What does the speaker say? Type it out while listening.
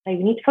Like,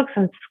 we need to focus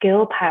on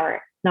skill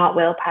power, not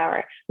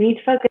willpower. We need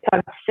to focus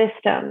on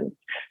systems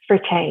for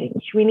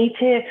change. We need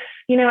to,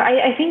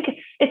 I think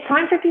it's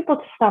time for people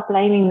to stop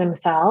blaming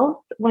themselves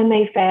when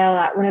they fail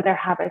at one of their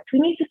habits. We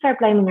need to start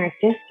blaming our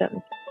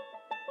systems.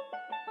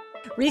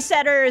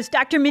 Resetters,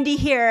 Dr. Mindy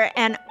here,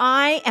 and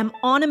I am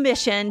on a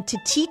mission to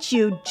teach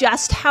you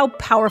just how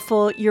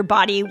powerful your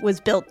body was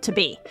built to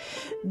be.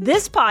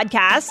 This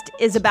podcast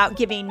is about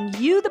giving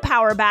you the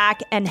power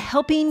back and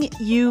helping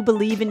you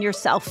believe in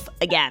yourself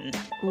again.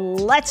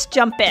 Let's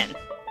jump in.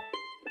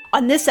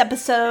 On this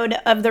episode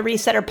of the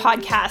Resetter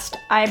podcast,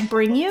 I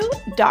bring you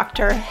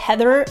Dr.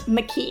 Heather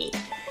McKee.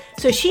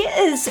 So she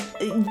is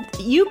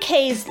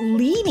UK's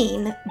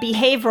leading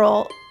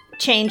behavioral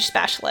change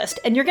specialist.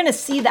 And you're going to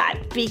see that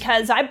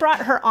because I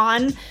brought her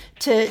on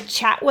to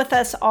chat with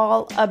us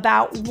all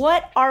about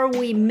what are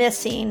we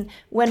missing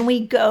when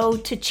we go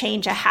to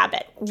change a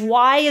habit?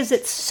 Why is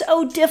it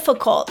so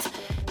difficult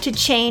to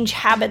change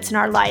habits in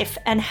our life?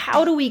 And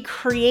how do we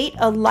create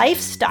a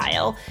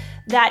lifestyle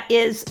that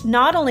is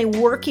not only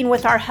working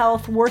with our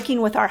health,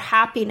 working with our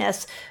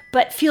happiness,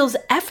 but feels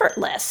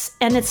effortless?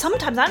 And it's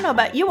sometimes, I don't know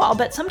about you all,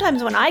 but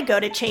sometimes when I go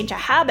to change a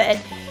habit,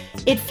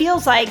 it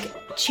feels like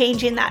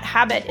changing that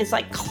habit is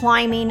like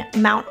climbing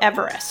Mount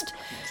Everest.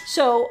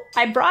 So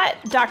I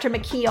brought Dr.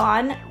 McKee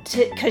on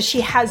because she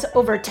has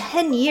over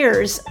 10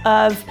 years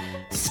of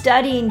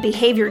studying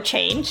behavior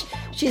change.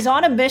 She's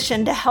on a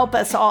mission to help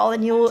us all,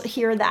 and you'll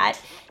hear that.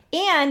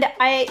 And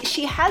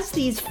she has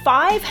these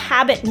 5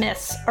 habit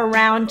myths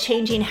around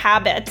changing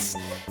habits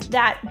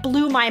that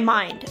blew my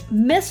mind.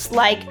 Myths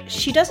like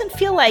she doesn't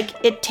feel like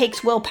it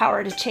takes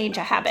willpower to change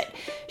a habit.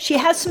 She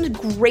has some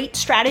great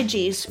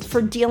strategies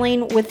for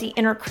dealing with the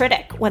inner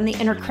critic when the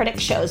inner critic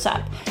shows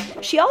up.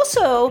 She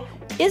also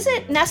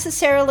doesn't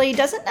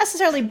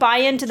necessarily buy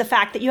into the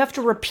fact that you have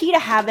to repeat a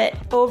habit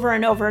over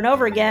and over and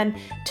over again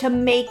to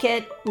make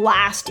it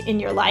last in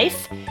your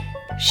life.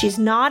 She's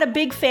not a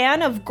big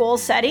fan of goal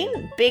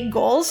setting, big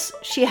goals.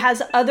 She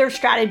has other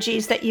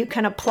strategies that you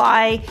can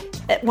apply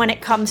when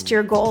it comes to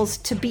your goals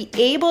to be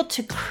able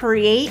to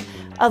create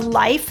a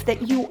life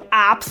that you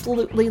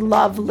absolutely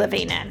love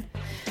living in.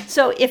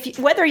 So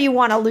whether you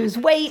want to lose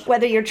weight,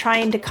 whether you're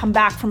trying to come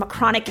back from a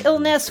chronic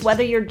illness,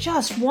 whether you're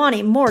just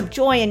wanting more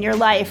joy in your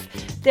life,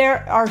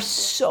 there are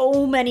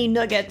so many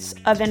nuggets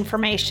of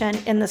information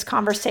in this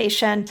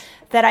conversation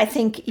that I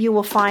think you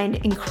will find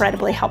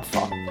incredibly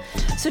helpful.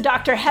 So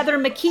Dr. Heather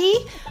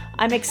McKee,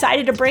 I'm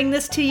excited to bring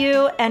this to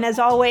you. And as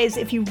always,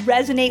 if you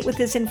resonate with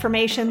this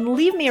information,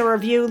 leave me a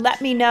review.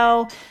 Let me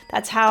know.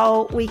 That's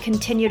how we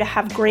continue to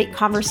have great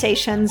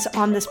conversations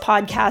on this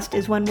podcast,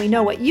 is when we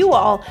know what you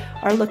all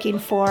are looking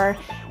for.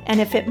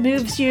 And if it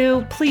moves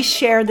you, please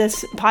share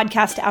this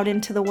podcast out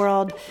into the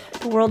world.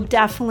 The world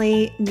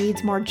definitely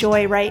needs more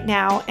joy right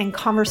now. And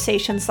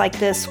conversations like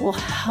this will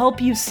help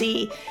you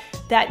see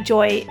that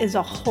joy is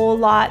a whole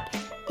lot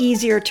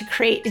easier to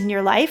create in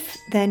your life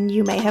than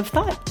you may have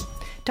thought.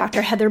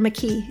 Dr. Heather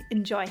McKee,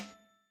 enjoy.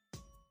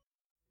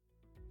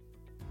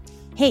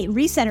 Hey,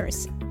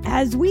 Resetters.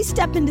 As we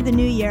step into the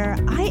new year,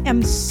 I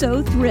am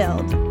so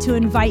thrilled to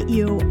invite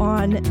you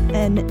on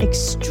an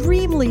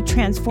extremely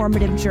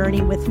transformative journey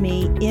with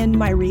me in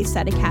my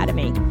Reset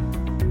Academy.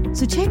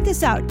 So check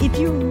this out. If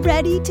you're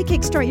ready to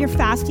kickstart your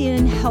fasting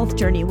and health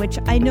journey, which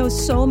I know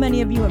so many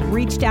of you have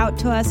reached out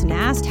to us and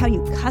asked how you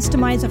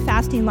customize a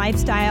fasting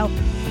lifestyle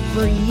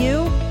for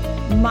you,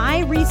 my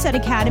Reset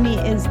Academy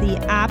is the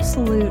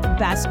absolute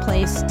best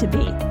place to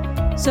be.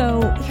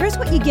 So here's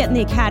what you get in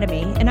the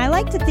Academy, and I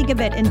like to think of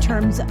it in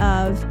terms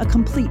of a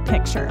complete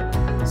picture.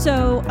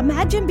 So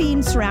imagine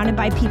being surrounded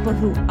by people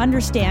who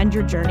understand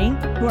your journey,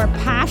 who are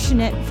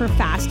passionate for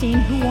fasting,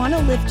 who want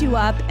to lift you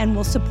up and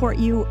will support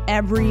you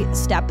every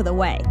step of the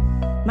way.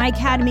 My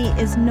Academy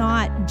is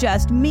not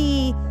just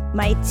me,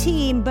 my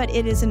team, but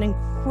it is an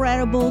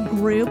incredible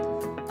group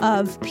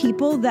of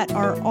people that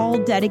are all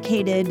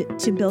dedicated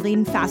to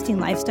building fasting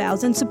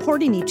lifestyles and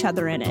supporting each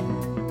other in it.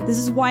 This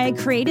is why I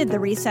created the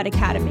Reset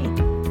Academy.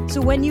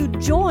 So when you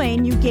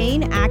join, you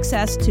gain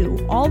access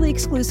to all the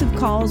exclusive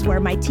calls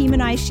where my team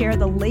and I share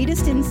the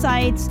latest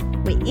insights,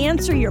 we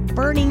answer your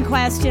burning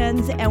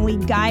questions, and we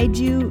guide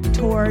you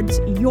towards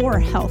your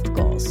health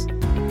goals.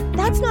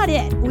 That's not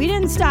it. We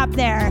didn't stop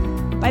there.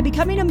 By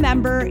becoming a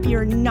member,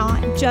 you're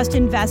not just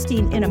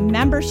investing in a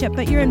membership,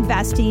 but you're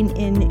investing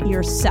in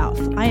yourself.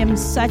 I am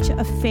such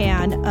a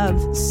fan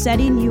of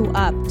setting you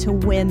up to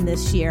win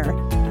this year.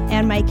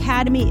 And my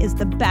Academy is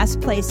the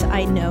best place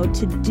I know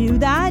to do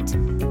that.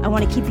 I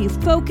want to keep you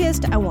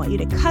focused. I want you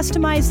to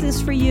customize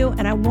this for you.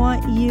 And I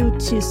want you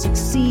to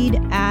succeed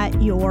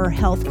at your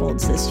health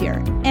goals this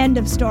year. End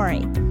of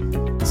story.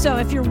 So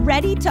if you're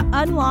ready to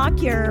unlock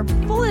your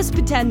fullest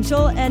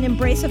potential and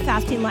embrace a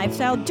fasting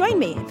lifestyle, join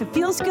me. If it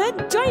feels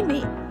good, join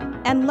me.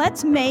 And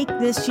let's make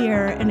this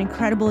year an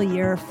incredible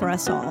year for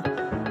us all.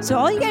 So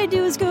all you got to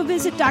do is go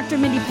visit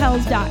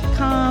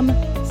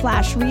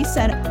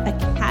drmindypelz.com/Reset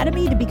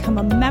Academy to become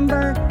a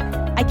member.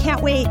 I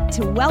can't wait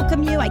to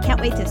welcome you. I can't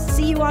wait to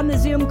see you on the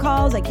Zoom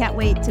calls. I can't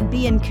wait to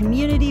be in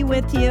community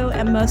with you.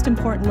 And most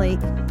importantly,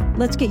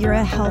 Let's get your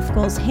health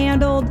goals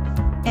handled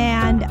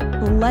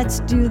and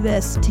let's do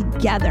this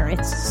together.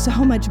 It's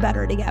so much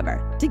better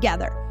together.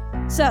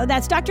 So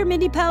that's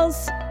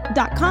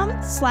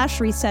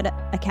drmindypelz.com/Reset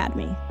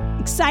Academy.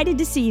 Excited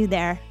to see you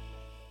there.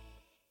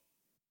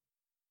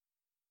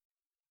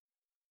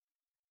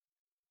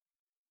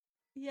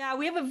 Yeah,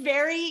 we have a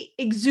very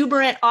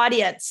exuberant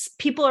audience.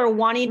 People are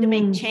wanting to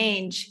make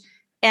change.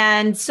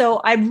 And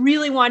so I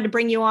really wanted to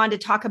bring you on to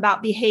talk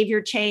about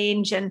behavior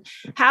change and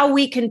how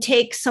we can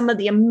take some of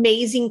the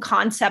amazing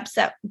concepts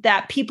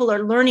that people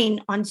are learning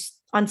on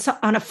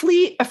a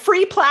free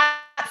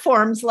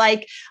platforms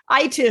like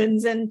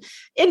iTunes and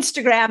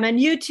Instagram and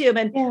YouTube.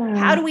 And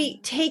how do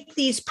we take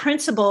these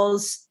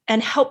principles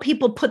and help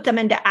people put them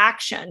into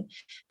action?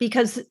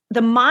 Because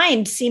the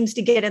mind seems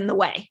to get in the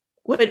way.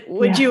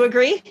 Would you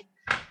agree?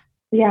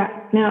 Yeah,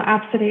 no,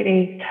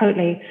 absolutely.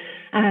 Totally.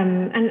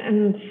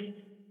 And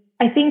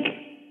I think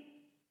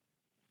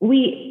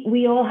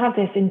we all have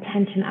this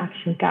intention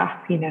action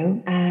gap,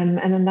 and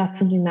then that's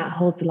something that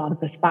holds a lot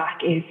of us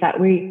back, is that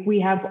we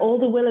have all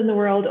the will in the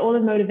world, all the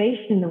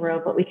motivation in the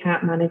world, but we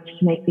can't manage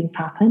to make things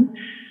happen.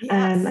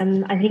 Yes.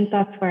 And I think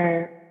that's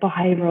where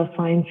behavioral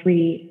science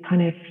really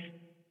kind of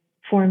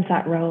forms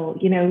that role.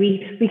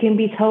 We can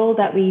be told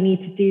that we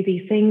need to do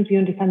these things. We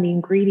understand the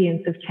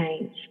ingredients of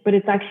change, but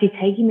it's actually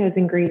taking those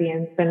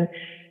ingredients and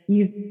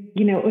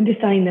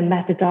understanding the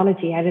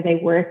methodology, how do they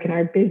work in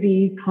our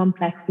busy,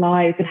 complex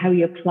lives, and how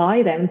we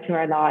apply them to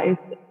our lives.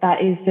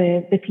 That is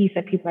the piece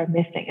that people are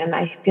missing. And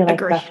I feel like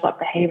that's what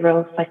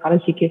behavioral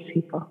psychology gives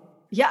people.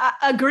 Yeah,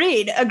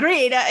 agreed.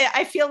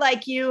 I feel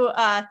like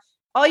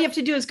all you have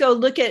to do is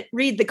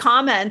read the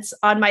comments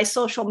on my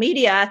social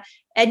media,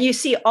 and you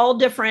see all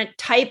different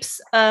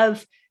types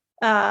of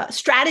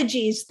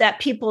strategies that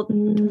people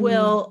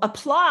will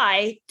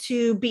apply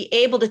to be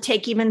able to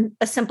take even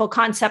a simple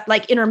concept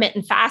like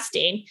intermittent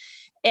fasting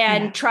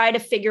and try to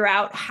figure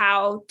out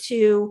how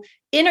to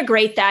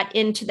integrate that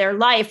into their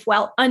life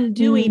while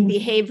undoing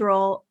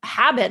behavioral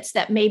habits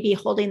that may be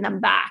holding them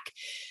back.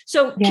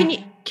 So can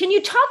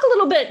you talk a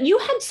little bit? You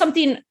had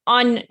something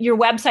on your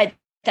website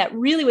that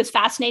really was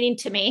fascinating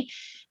to me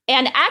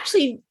and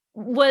actually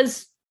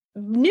was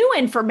new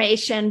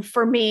information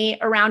for me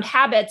around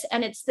habits.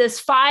 And it's this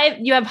 5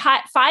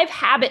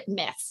 habit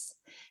myths.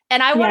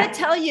 And I want to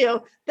tell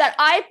you that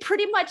I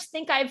pretty much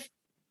think I've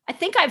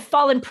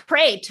fallen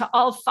prey to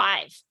all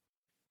 5.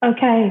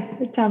 Okay.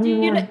 Tell me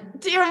more.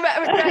 Do you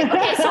remember? Right.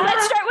 Okay. So I'm going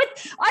to start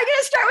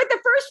with the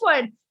first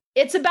one.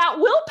 It's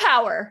about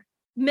willpower.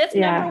 Myth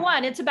number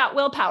 1. It's about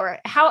willpower.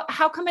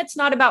 How come it's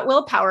not about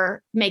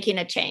willpower making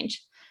a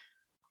change?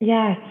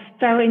 Yeah,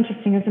 it's so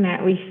interesting, isn't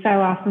it? We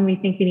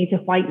think we need to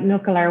white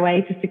knuckle our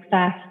way to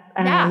success.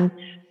 And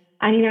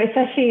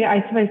especially,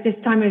 I suppose, this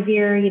time of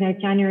year,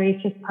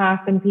 January's just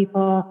passed and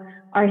people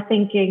are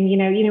thinking,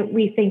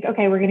 we think,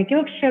 okay, we're going to give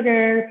up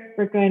sugar.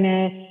 We're going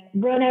to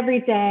run every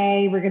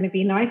day. We're going to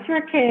be nice to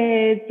our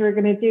kids. We're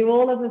going to do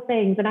all of the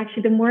things. And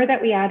actually, the more that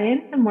we add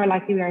in, the more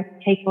likely we are to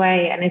take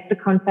away. And it's the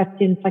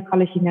concept in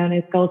psychology known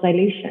as goal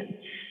dilution.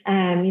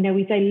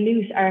 We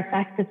dilute our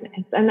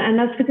effectiveness. And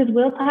that's because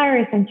willpower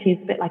essentially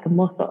is a bit like a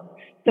muscle.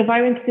 So if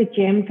I went to the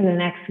gym for the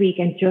next week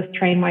and just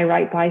trained my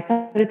right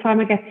bicep, by the time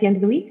I get to the end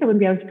of the week, I wouldn't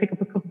be able to pick up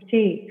a cup of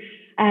tea.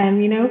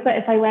 But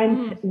if I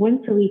went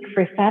once a week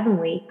for 7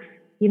 weeks,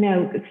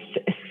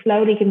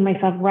 slowly giving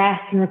myself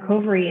rest and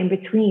recovery in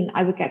between,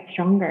 I would get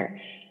stronger.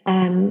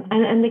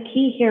 And the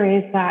key here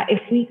is that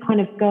if we kind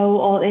of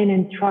go all in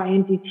and try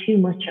and do too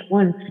much at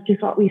once, which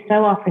is what we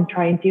so often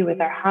try and do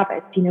with our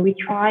habits, we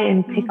try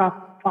and pick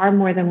up far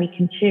more than we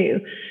can chew.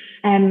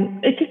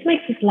 It just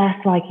makes us less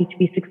likely to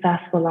be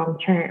successful long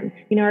term.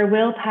 Our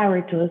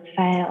willpower does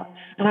fail.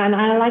 And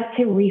I like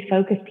to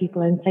refocus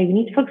people and say we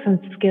need to focus on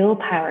skill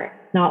power,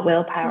 not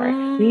willpower.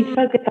 We need to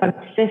focus on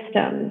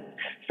systems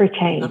for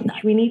change.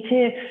 We need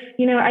to,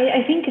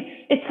 I think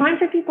it's time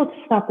for people to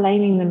stop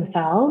blaming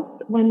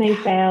themselves when they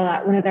fail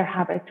at one of their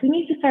habits. We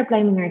need to start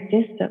blaming our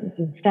systems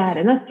instead.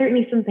 And that's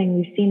certainly something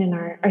we've seen in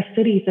our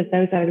studies of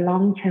those that are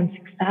long-term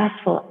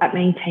successful at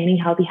maintaining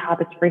healthy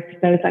habits versus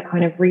those that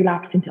kind of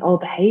relapse into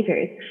old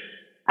behaviors.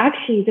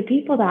 Actually, the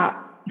people that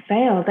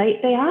fail,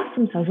 they ask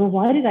themselves, well,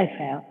 why did I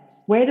fail?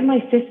 Where did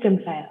my system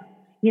fail?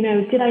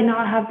 Did I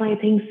not have my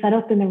things set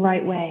up in the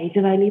right way?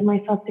 Did I leave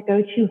myself to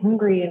go too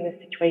hungry in this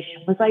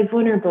situation? Was I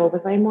vulnerable?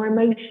 Was I more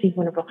emotionally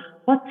vulnerable?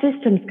 What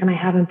systems can I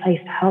have in place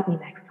to help me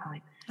next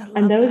time?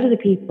 And those are the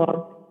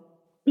people,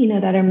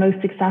 that are most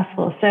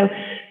successful. So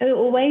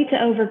a way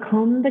to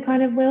overcome the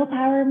kind of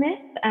willpower myth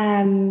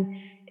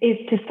is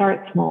to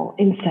start small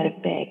instead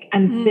of big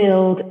and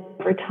build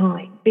over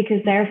time, because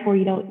therefore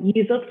you don't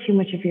use up too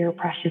much of your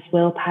precious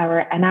willpower.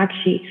 And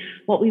actually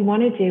what we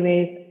want to do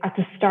is at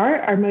the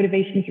start, our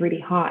motivation is really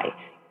high,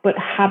 but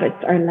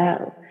habits are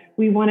low.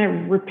 We want to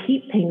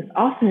repeat things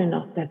often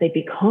enough that they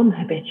become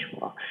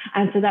habitual.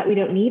 And so that we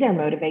don't need our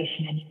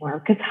motivation anymore,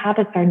 because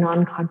habits are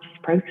non-conscious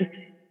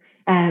processes.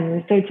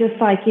 So just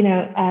like,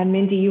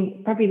 Mindy, you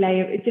probably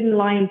didn't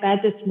lie in bed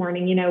this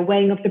morning,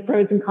 weighing up the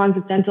pros and cons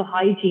of dental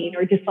hygiene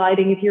or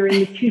deciding if you're in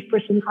the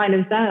toothbrushing kind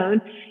of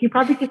zone. You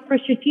probably just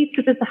brushed your teeth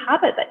because it's a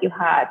habit that you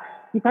had.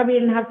 You probably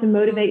didn't have to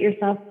motivate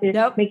yourself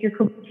to make your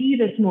cup of tea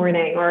this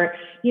morning, or,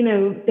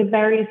 the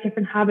various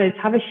different habits,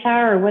 have a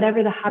shower,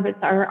 whatever the habits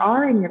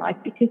are in your life,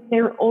 because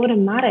they're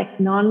automatic,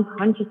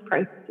 non-conscious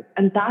processes.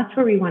 And that's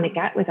where we want to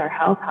get with our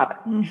health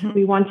habits. Mm-hmm.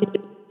 We want to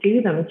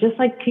do them. Just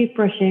like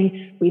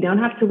toothbrushing, we don't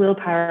have to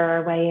willpower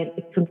our way in.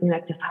 It's something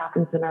that just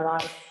happens in our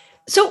life.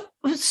 So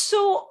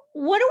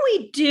what do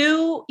we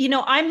do?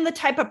 I'm the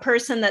type of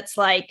person that's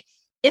like,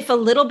 if a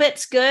little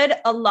bit's good,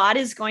 a lot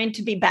is going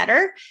to be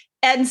better.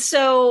 And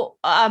so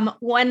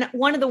one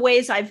of the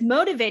ways I've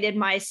motivated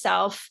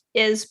myself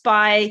is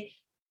by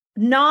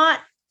not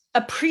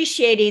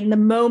appreciating the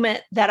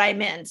moment that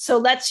I'm in. So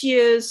let's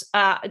use,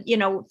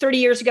 30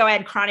 years ago, I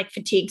had chronic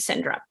fatigue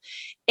syndrome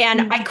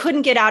and I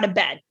couldn't get out of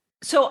bed.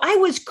 So I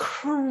was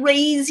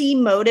crazy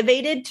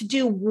motivated to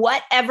do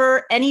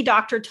whatever any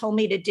doctor told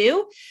me to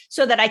do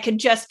so that I could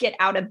just get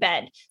out of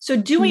bed. So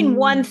doing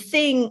one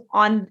thing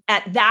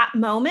at that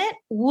moment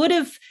would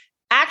have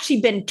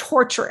actually been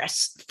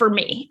torturous for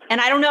me.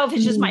 And I don't know if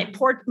it's just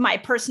my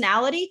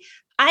personality.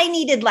 I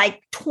needed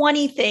like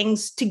 20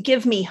 things to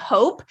give me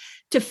hope,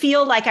 to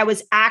feel like I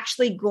was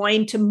actually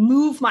going to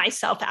move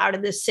myself out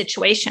of this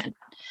situation.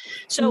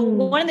 So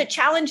one of the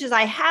challenges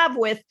I have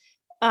with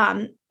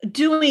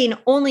doing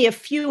only a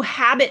few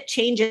habit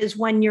changes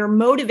when your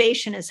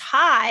motivation is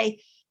high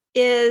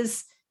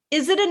is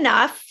it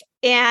enough?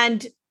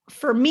 And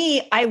for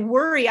me, I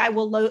worry I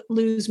will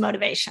lose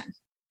motivation.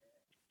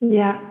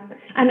 Yeah.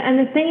 And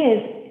the thing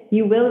is,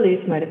 you will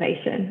lose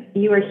motivation.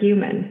 You are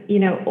human.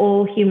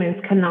 All humans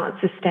cannot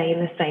sustain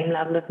the same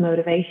level of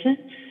motivation.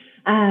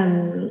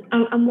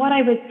 And what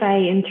I would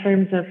say in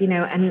terms of,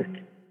 and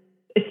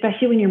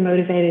especially when you're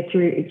motivated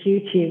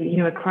due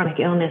to, a chronic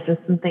illness and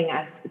something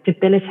as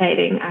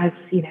debilitating as,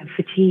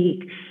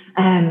 fatigue,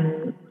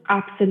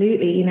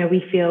 absolutely,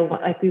 we feel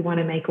like we want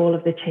to make all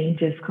of the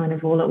changes kind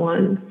of all at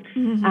once.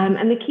 Mm-hmm.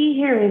 And the key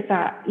here is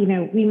that,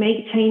 we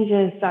make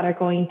changes that are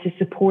going to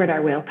support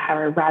our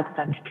willpower rather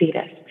than deplete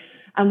it.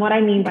 And what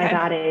I mean by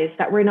that is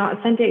that we're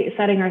not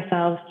setting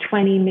ourselves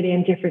 20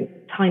 million different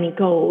tiny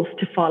goals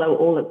to follow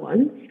all at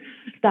once,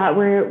 that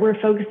we're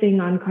focusing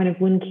on kind of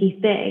one key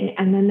thing.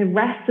 And then the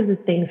rest of the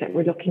things that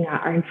we're looking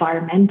at are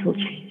environmental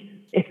changes,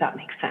 if that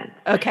makes sense.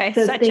 Okay.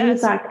 So things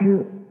as such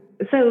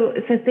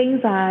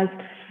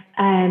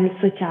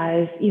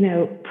as,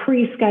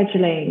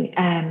 pre-scheduling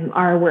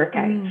our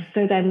workouts.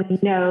 So then we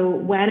know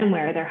when and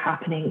where they're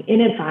happening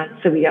in advance,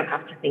 so we don't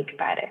have to think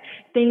about it.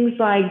 Things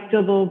like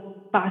double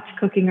batch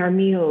cooking our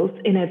meals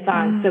in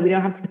advance, so we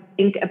don't have to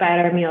think about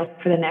our meals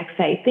for the next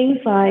day. Things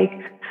like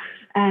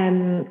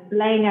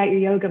laying out your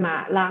yoga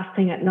mat last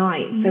thing at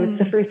night. So it's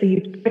the first thing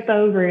you trip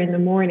over in the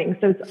morning.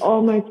 So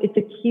it's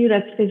a cue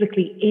that's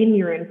physically in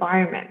your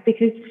environment,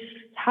 because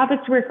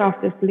habits work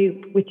off this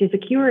loop, which is a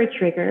cue or a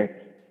trigger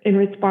in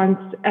response,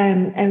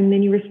 and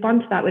then you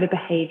respond to that with a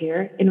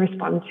behavior in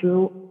response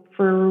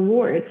for a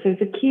reward. So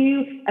it's a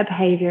cue, a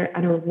behavior,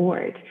 and a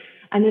reward.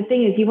 And the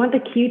thing is, you want the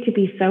cue to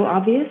be so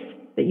obvious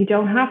that you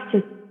don't have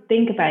to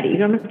think about it. You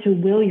don't have to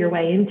will your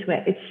way into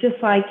it. It's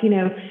just like,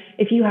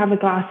 if you have a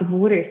glass of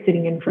water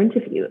sitting in front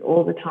of you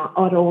all the time,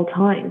 at all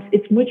times,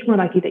 it's much more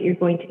likely that you're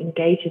going to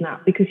engage in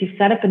that, because you've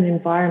set up an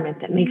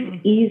environment that makes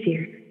it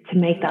easier to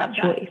make that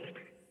choice.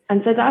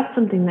 And so that's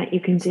something that you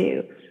can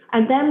do.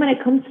 And then when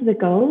it comes to the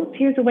goals,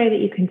 here's a way that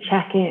you can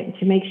check in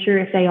to make sure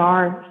if they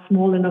are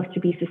small enough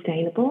to be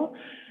sustainable.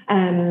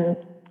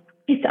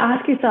 Is to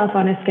ask yourself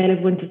on a scale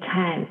of 1 to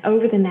 10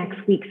 over the next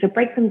week. So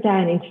break them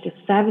down into just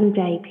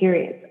 7-day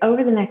periods.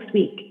 Over the next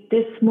week,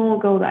 this small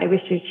goal that I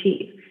wish to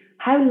achieve,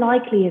 how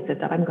likely is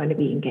it that I'm going to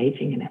be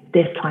engaging in it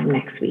this time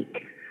next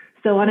week?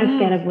 So on a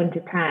scale of 1 to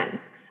 10.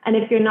 And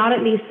if you're not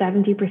at least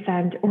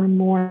 70% or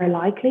more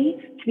likely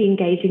to be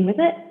engaging with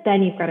it,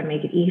 then you've got to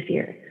make it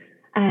easier.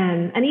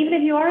 And even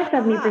if you are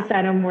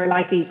 70% or more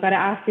likely, you've got to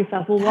ask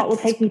yourself, well, what will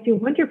take me to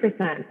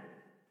 100%?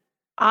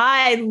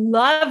 I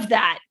love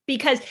that,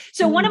 because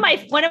one of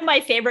my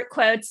favorite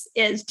quotes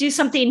is, do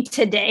something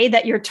today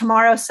that your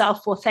tomorrow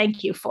self will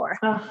thank you for.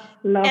 Oh,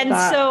 love and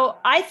that. So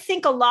I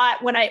think a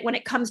lot when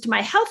it comes to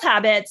my health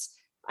habits,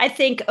 I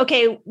think,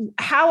 okay,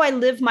 how I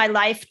live my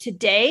life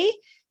today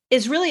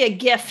is really a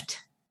gift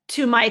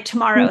to my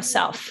tomorrow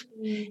self.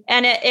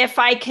 And if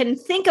I can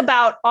think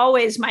about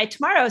always my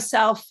tomorrow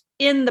self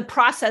in the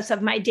process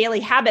of my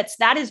daily habits,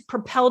 that has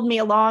propelled me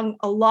along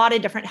a lot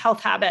of different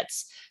health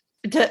habits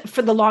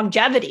for the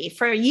longevity,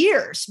 for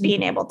years,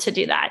 being able to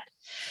do that.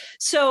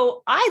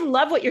 So I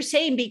love what you're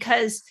saying,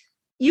 because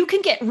you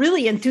can get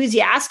really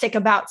enthusiastic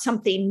about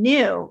something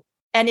new.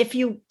 And if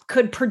you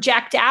could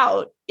project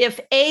out, if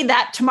A,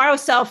 that tomorrow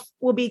self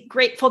will be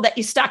grateful that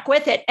you stuck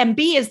with it, and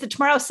B, is the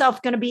tomorrow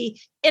self going to be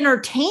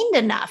entertained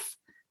enough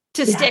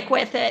to stick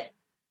with it?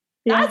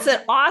 That's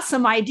an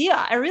awesome idea.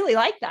 I really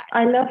like that.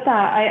 I love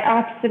that. I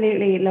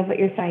absolutely love what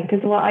you're saying,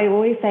 because what I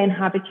always say in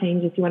habit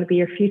change is you want to be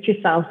your future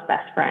self's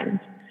best friend.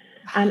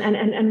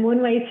 And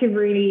one way to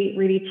really,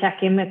 really check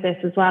in with this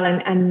as well,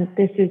 and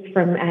this is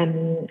from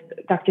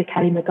Dr.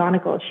 Kelly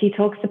McGonigal. She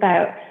talks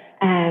about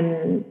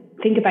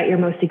think about your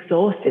most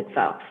exhausted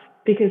self,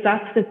 because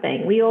that's the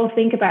thing. We all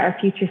think about our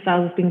future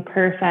selves being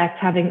perfect,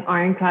 having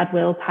ironclad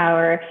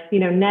willpower,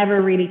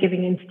 never really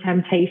giving into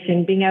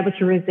temptation, being able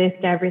to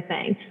resist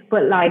everything.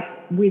 But like,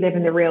 we live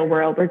in the real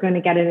world. We're going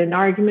to get in an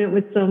argument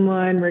with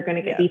someone. We're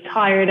going to be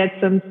tired at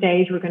some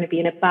stage. We're going to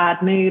be in a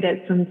bad mood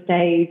at some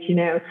stage.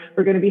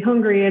 We're going to be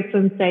hungry at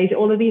some stage.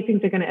 All of these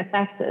things are going to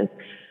affect us.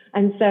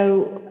 And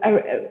so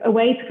a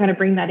way to kind of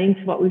bring that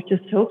into what we've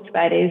just talked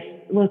about is,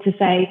 well, to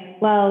say,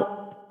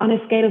 well, on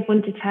a scale of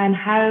 1 to 10,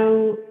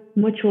 how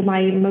much will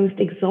my most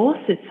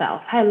exhausted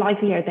self, how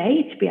likely are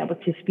they to be able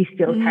to be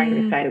still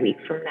carrying this out a week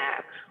from now?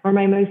 Or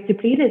my most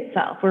depleted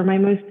self, or my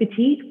most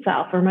fatigued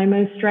self, or my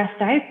most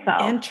stressed out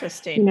self?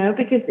 Interesting.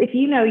 Because if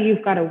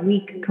you've got a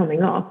week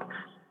coming up,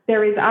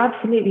 there is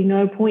absolutely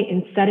no point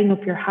in setting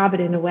up your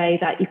habit in a way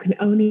that you can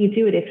only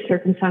do it if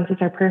circumstances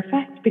are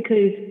perfect,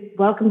 because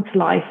welcome to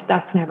life,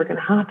 that's never going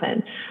to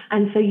happen.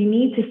 And so you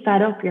need to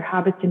set up your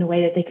habits in a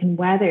way that they can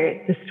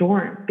weather the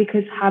storm,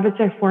 because habits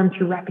are formed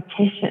through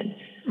repetition.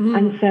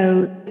 And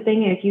so the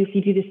thing is, if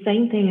you do the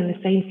same thing in the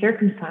same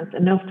circumstance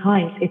enough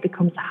times, it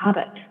becomes a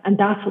habit. And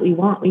that's what we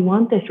want. We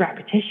want this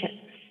repetition.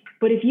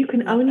 But if you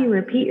can only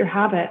repeat your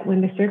habit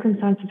when the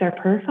circumstances are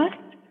perfect,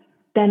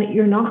 then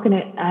you're not going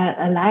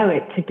to allow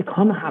it to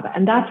become a habit.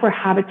 And that's where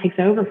habit takes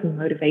over from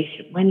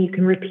motivation. When you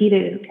can repeat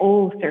it in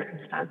all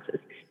circumstances,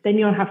 then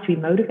you don't have to be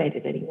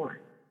motivated anymore.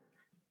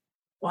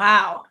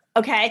 Wow.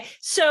 Okay.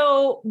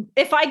 So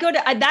if I go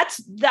to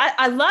that,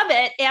 I love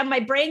it. And my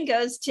brain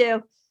goes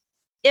to,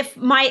 if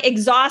my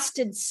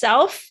exhausted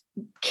self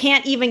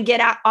can't even get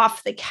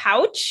off the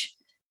couch,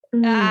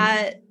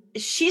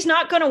 she's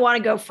not going to want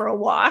to go for a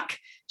walk.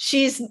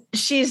 She's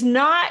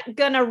not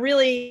going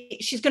to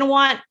she's going to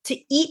want to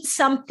eat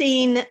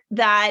something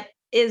that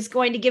is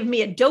going to give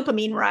me a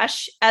dopamine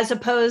rush, as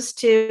opposed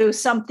to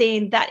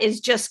something that is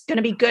just going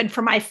to be good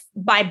for my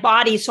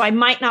body. So I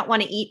might not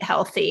want to eat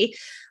healthy.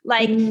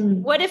 Like,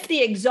 what if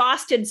the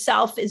exhausted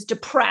self is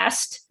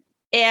depressed?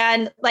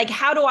 And like,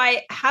 how do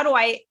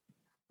I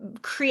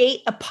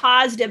create a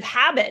positive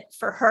habit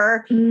for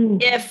her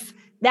if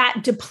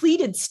that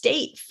depleted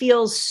state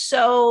feels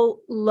so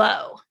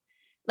low?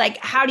 Like,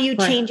 how do you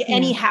change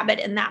any habit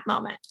in that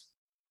moment?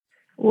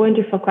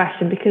 Wonderful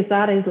question, because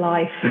that is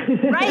life.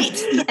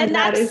 Right. And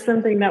that is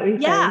something that we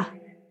face.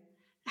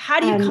 How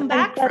do you come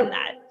back from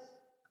that?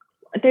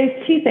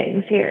 There's two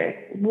things here.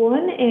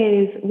 One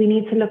is we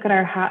need to look at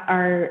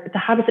the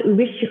habits that we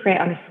wish to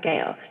create on a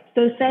scale.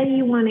 So say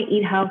you want to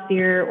eat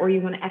healthier or you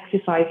want to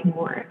exercise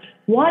more.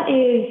 What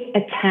is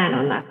a 10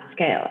 on that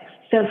scale?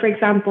 So for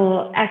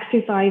example,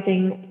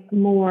 exercising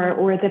more,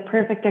 or the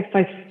perfect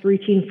exercise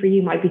routine for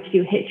you might be to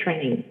do HIIT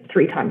training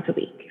 3 times a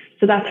week.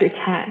 So that's your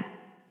 10.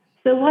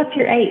 So what's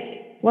your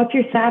 8? What's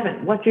your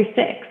 7? What's your 6?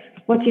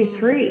 What's your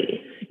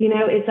 3?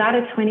 Is that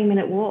a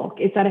 20-minute walk?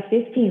 Is that a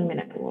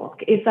 15-minute walk?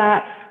 Is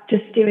that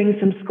just doing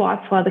some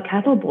squats while the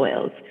kettle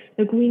boils?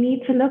 Like, we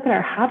need to look at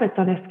our habits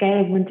on a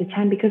scale of 1 to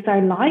 10, because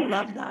our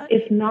life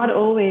is not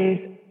always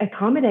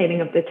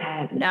accommodating of the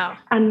 10. No.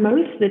 And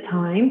most of the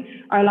time,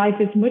 our life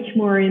is much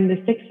more in the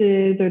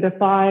 6s or the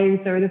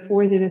 5s or the 4s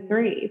or the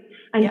 3s.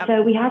 And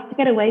so we have to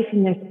get away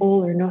from this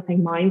all or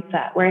nothing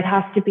mindset, where it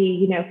has to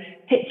be,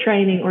 HIIT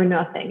training or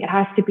nothing. It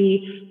has to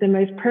be the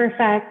most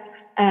perfect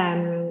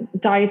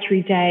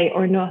dietary day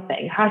or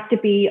nothing. It has to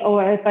be,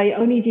 if I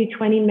only do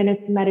 20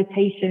 minutes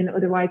meditation,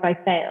 otherwise I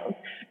failed.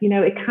 We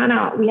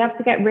have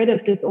to get rid of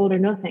this all or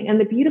nothing. And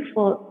the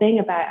beautiful thing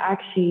about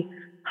actually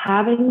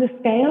having a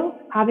scale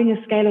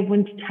of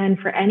 1 to 10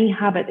 for any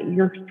habit that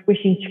you're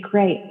wishing to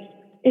create,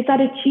 is that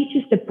it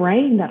teaches the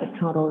brain that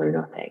it's not all or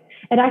nothing.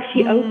 It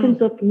actually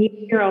opens up new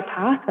neural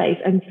pathways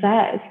and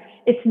says,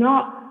 it's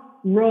not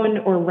run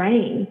or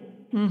rain.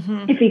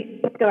 If you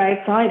go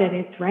outside and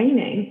it's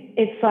raining,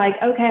 it's like,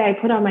 okay,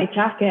 I put on my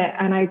jacket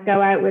and I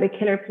go out with a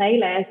killer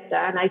playlist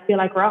and I feel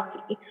like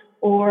Rocky.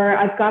 Or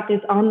I've got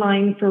this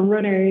online for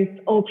runners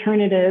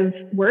alternative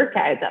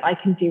workout that I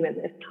can do in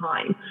this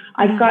time.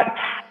 I've got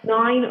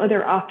 9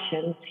 other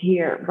options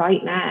here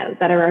right now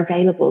that are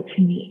available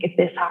to me if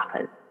this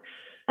happens.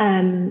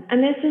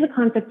 And this is a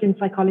concept in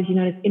psychology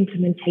known as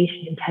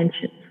implementation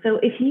intention. So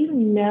if you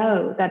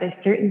know that a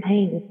certain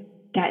things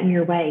get in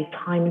your way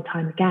time and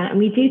time again, and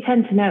we do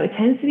tend to know, it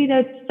tends to be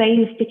those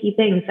same sticky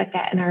things that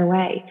get in our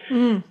way.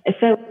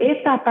 So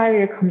if that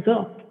barrier comes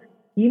up,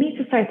 you need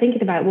to start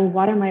thinking about, well,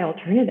 what are my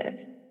alternatives?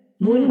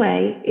 One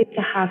way is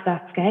to have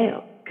that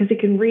scale, because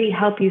it can really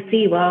help you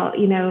see, well,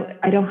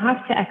 I don't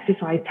have to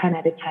exercise 10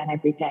 out of 10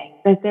 every day,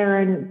 that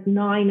there are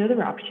 9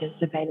 other options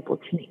available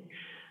to me.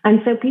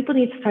 And so people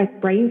need to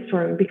start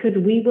brainstorming, because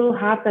we will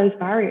have those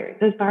barriers.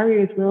 Those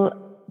barriers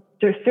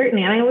there's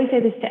certainly, and I always say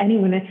this to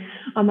anyone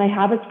on my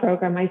habits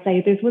program, I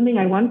say, there's one thing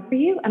I want for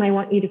you, and I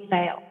want you to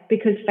fail.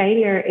 because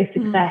failure is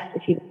success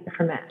if you learn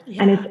from it.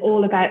 Yeah. And it's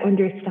all about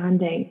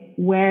understanding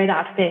where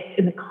that fits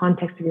in the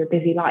context of your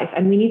busy life.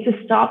 And we need to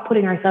stop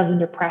putting ourselves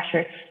under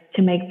pressure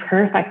to make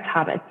perfect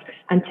habits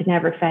and to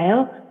never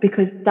fail,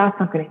 because that's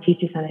not going to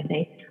teach us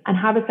anything. And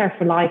habits are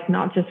for life,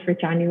 not just for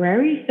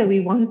January. So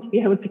we want to be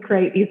able to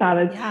create these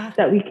habits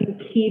that we can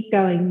keep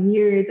going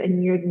years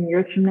and years and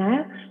years from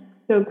now.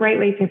 So a great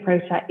way to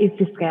approach that is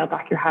to scale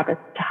back your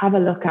habits, to have a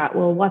look at,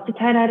 well, what's a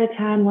 10 out of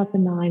 10? What's a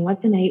 9?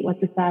 What's an 8?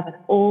 What's a 7?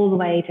 All the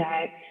way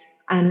down,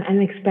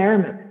 and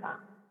experiment with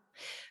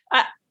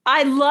that.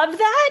 I love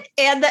that.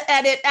 And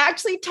it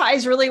actually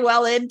ties really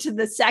well into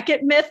the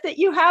second myth that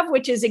you have,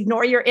 which is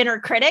ignore your inner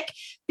critic,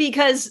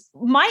 because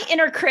my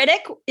inner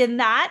critic in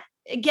that,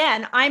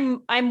 again,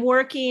 I'm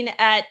working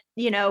at,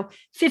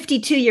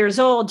 52 years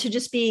old to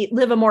just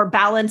live a more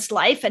balanced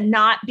life and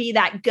not be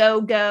that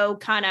go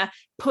kind of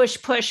push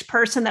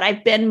person that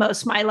I've been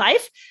most of my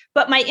life.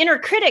 But my inner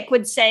critic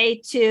would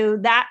say to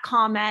that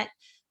comment,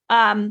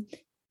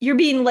 you're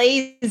being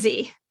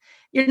lazy.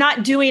 You're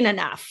not doing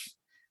enough.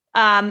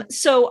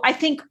 So I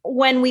think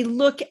when we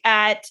look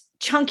at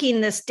chunking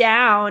this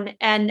down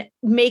and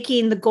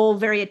making the goal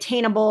very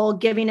attainable,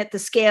 giving it the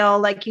scale,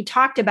 like you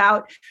talked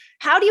about,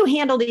 how do you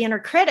handle the inner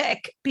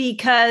critic?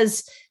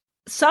 Because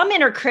some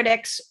inner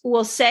critics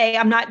will say,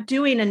 I'm not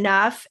doing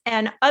enough.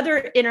 And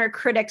other inner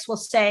critics will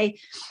say,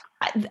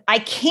 I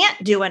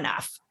can't do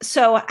enough.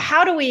 So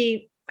how do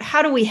we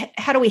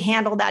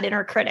handle that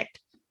inner critic?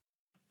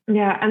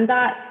 Yeah. And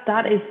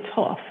that is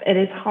tough. It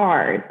is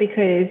hard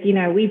because,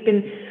 we've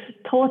been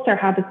taught our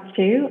habits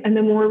too. And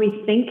the more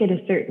we think it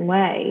a certain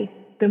way,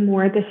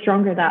 the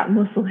stronger that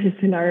muscle is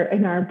in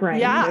our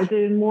brain. Yeah.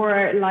 The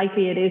more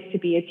likely it is to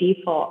be a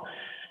default.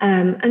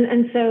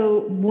 And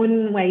so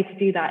one way to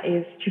do that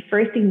is to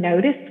firstly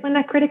notice when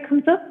that critic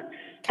comes up.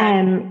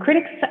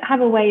 Critics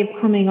have a way of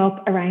coming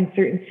up around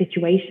certain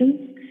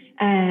situations.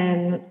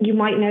 You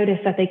might notice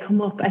that they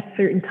come up at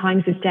certain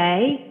times of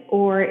day,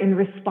 or in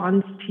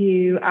response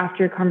to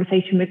after a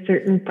conversation with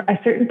a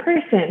certain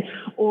person,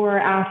 or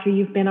after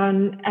you've been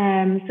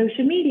on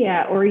social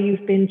media, or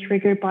you've been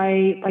triggered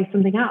by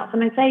something else.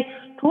 And I say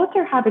thoughts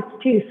are habits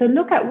too. So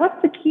look at what's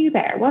the cue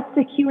there. What's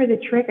the cue or the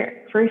trigger,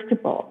 first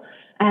of all,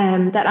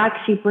 that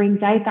actually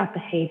brings out that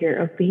behavior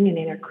of being an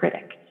inner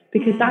critic,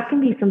 because that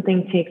can be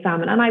something to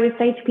examine. And I would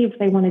say to people, if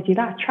they want to do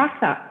that, track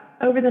that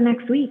over the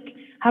next week.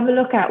 Have a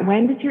look at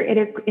when does your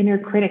inner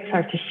critic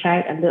start to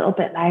shout a little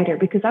bit louder,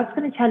 because that's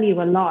going to tell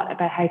you a lot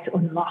about how to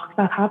unlock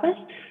that habit.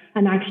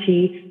 And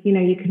actually,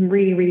 you can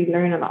really, really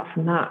learn a lot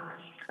from that.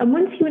 And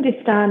once you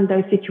understand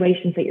those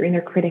situations that your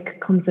inner critic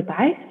comes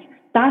about,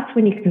 that's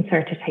when you can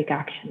start to take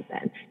action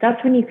then.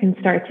 That's when you can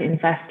start to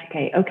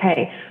investigate,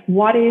 okay,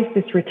 what is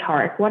this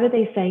rhetoric? What are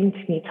they saying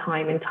to me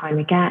time and time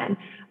again?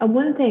 And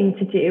one thing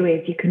to do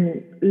is you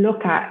can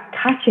look at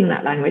catching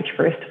that language,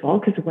 first of all,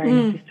 because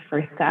awareness is the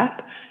first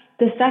step.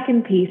 The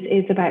second piece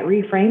is about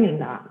reframing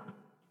that.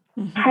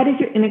 How does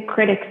your inner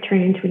critic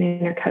turn into an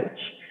inner coach?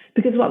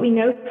 Because what we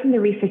know from the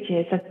research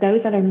is that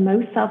those that are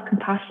most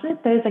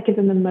self-compassionate, those that give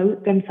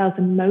themselves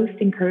the most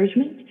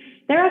encouragement,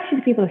 they're actually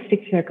the people that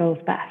stick to their goals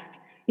best.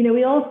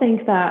 We all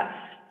think that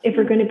if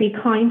we're going to be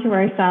kind to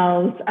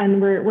ourselves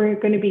and we're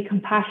going to be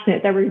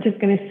compassionate, that we're just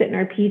going to sit in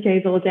our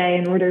PJs all day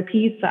and order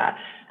pizza.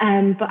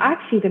 But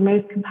actually, the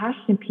most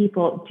compassionate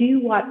people do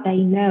what they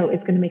know is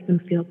going to make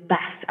them feel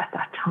best at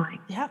that time.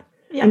 Yeah.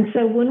 And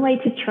so one way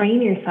to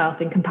train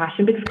yourself in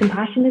compassion, because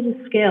compassion is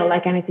a skill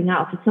like anything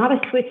else. It's not a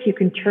switch you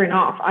can turn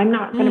off. I'm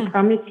not going to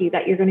promise you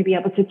that you're going to be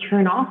able to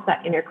turn off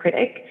that inner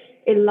critic.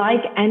 Like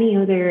any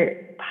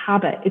other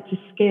habit, it's a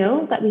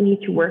skill that we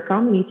need to work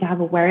on. We need to have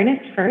awareness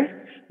first.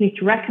 We need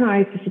to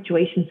recognize the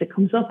situations it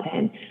comes up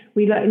in.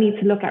 We need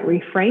to look at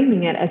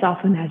reframing it as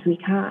often as we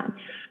can.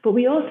 But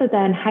we also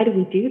then, how do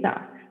we do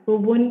that? Well,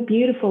 one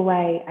beautiful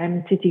way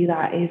to do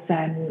that is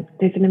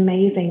there's an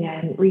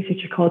amazing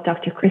researcher called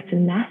Dr.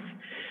 Kristen Ness,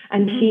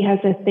 and she has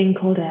a thing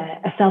called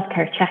a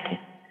self-care check-in,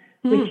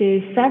 which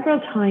is several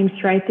times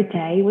throughout the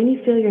day when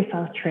you feel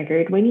yourself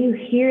triggered, when you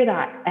hear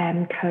that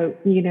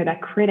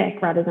that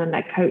critic rather than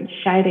that coach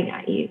shouting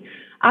at you,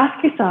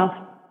 ask yourself,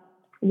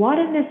 what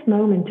in this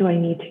moment do I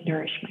need to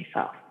nourish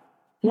myself?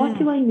 What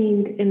do I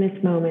need in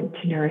this moment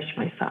to nourish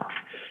myself?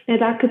 Now,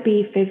 that could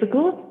be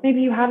physical.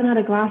 Maybe you haven't had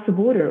a glass of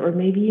water, or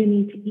maybe you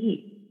need to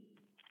eat.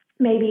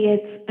 Maybe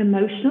it's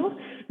emotional.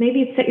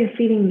 Maybe it's that you're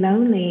feeling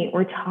lonely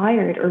or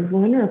tired or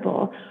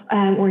vulnerable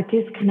or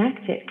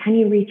disconnected. Can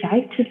you reach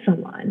out to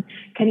someone?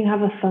 Can you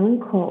have a phone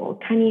call?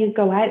 Can you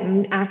go out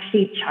and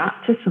actually chat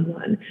to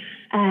someone?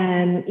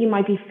 You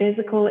might be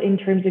physical in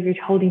terms of you're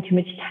holding too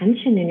much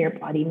tension in your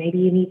body. Maybe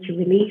you need to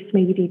release.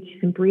 Maybe you need to do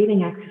some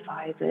breathing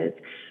exercises.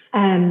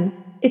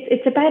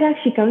 It's about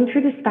actually going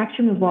through the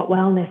spectrum of what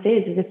wellness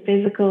is. Is it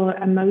physical,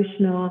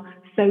 emotional,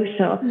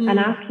 social? And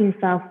asking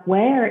yourself,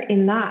 where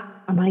in that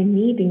am I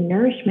needing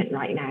nourishment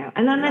right now?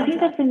 And then I think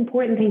that's an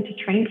important thing to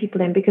train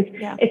people in, because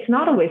it's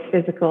not always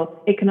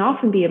physical. It can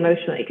often be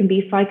emotional. It can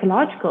be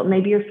psychological.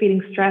 Maybe you're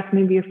feeling stressed.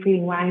 Maybe you're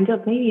feeling wound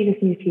up. Maybe you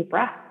just need a few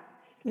breaths.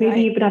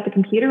 Maybe you've been at the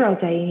computer all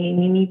day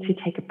and you need to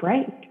take a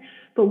break.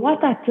 But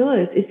what that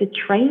does is it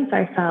trains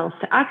ourselves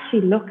to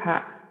actually look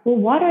at, well,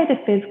 what are the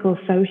physical,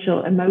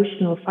 social,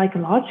 emotional,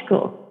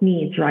 psychological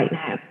needs right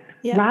now,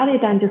 rather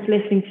than just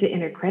listening to the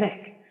inner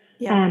critic.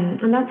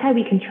 And that's how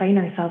we can train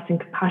ourselves in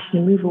compassion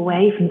and move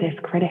away from this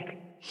critic.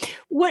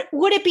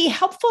 Would it be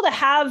helpful to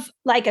have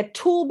like a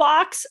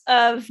toolbox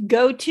of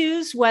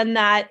go-tos when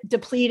that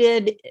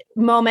depleted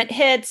moment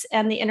hits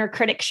and the inner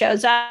critic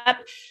shows up?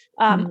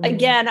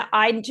 Again,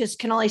 I just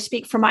can only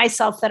speak for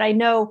myself that I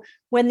know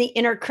when the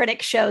inner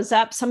critic shows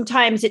up,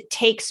 sometimes it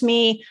takes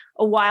me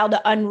a while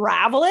to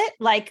unravel it.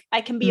 Like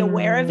I can be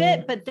aware of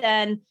it, but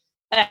then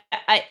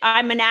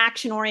I'm an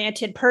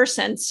action-oriented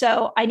person.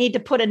 So I need to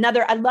put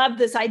I love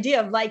this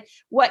idea of like,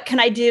 what can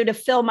I do to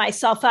fill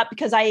myself up?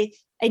 Because I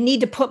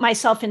need to put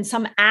myself in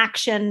some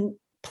action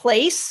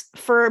place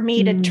for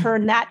me to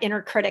turn that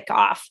inner critic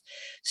off.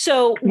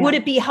 So would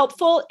it be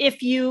helpful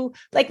if you,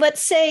 like,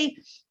 let's say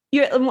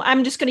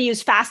I'm just going to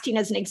use fasting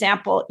as an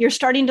example. You're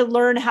starting to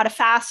learn how to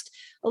fast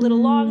a little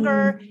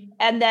longer.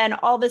 And then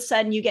all of a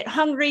sudden you get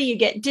hungry, you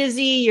get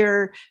dizzy,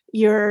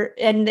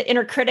 and the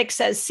inner critic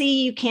says,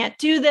 see, you can't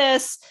do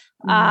this.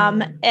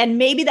 And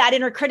maybe that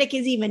inner critic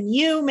is even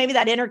you. Maybe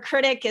that inner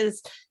critic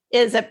is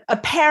a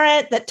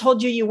parent that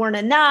told you weren't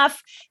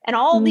enough. And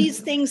all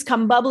these things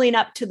come bubbling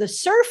up to the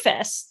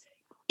surface.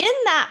 In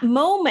that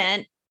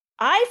moment,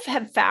 I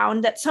have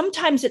found that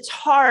sometimes it's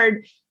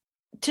hard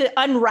to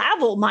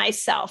unravel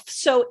myself.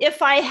 So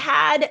if I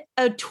had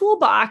a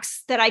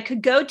toolbox that I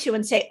could go to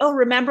and say, oh,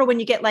 remember when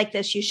you get like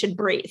this, you should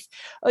breathe,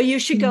 or you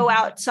should go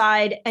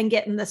outside and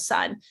get in the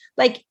sun.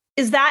 Like,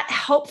 is that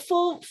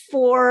helpful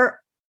for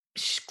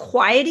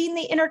quieting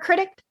the inner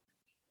critic?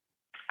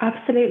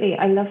 Absolutely.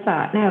 I love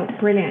that. No,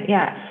 brilliant.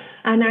 Yeah.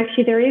 And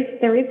actually there is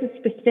a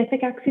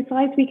specific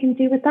exercise we can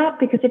do with that,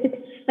 because if it's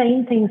the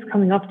same things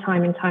coming up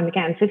time and time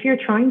again, so if you're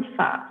trying to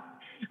fast,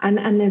 and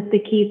the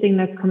key thing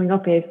that's coming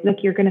up is,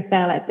 look, you're going to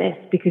fail at this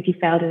because you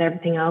failed at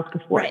everything else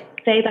before. Right.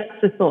 Say that's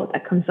the thought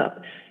that comes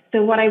up.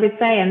 So what I would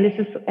say, and this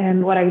is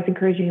what I was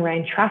encouraging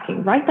around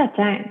tracking, write that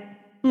down.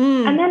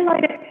 And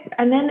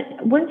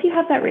then once you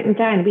have that written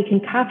down, we can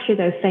capture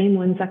those same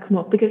ones that come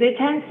up, because it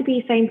tends to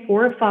be same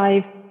 4 or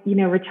 5,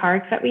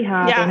 retards that we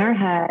have in our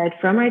head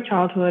from our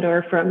childhood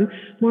or from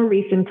more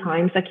recent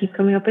times that keep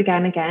coming up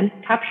again and again.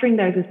 Capturing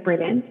those is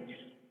brilliant.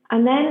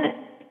 And then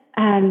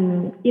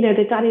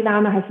the Dalai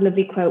Lama has a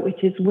lovely quote,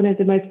 which is, one of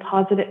the most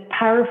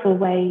powerful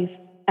ways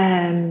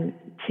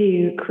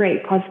to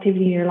create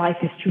positivity in your life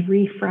is to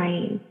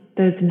reframe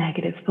those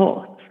negative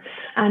thoughts.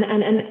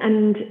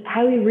 And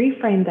how we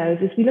reframe those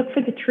is we look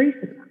for the truth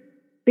in them.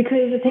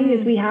 Because the thing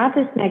is, we have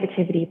this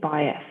negativity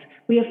bias.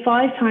 We have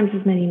 5 times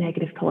as many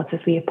negative thoughts as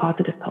we have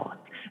positive thoughts.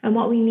 And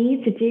what we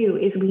need to do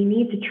is we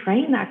need to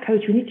train that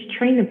coach. We need to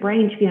train the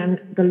brain to be on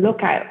the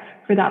lookout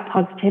for that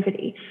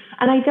positivity.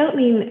 And I don't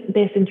mean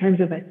this in terms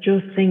of a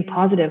just think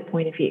positive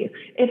point of view.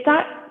 If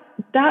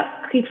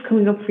that keeps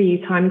coming up for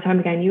you time and time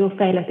again, you'll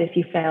fail at this,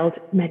 you failed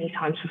many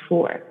times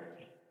before.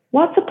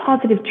 What's a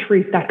positive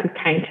truth that could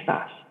counter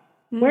that?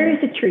 Where is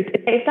the truth?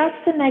 If that's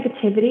the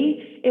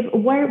negativity,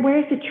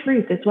 where's the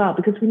truth as well?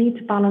 Because we need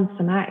to balance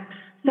them out.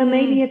 So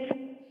maybe it's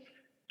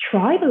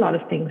tried a lot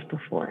of things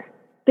before,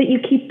 that you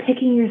keep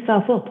picking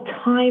yourself up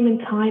time and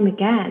time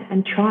again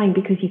and trying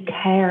because you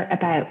care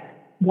about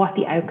what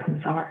the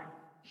outcomes are.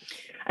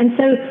 And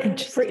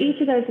so for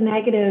each of those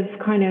negative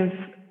kind of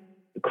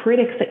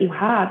critics that you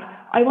have,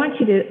 I want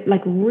you to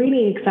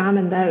really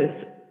examine those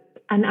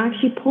and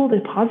actually pull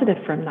the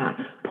positive from that.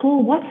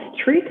 Pull what's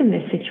the truth in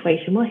this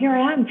situation. Well, here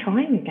I am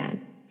trying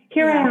again.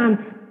 Here I am,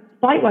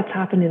 despite what's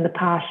happened in the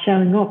past,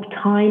 showing up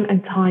time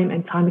and time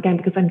and time again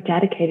because I'm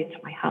dedicated to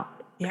my health,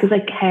 because I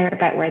care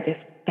about where this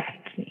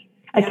gets me.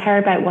 I care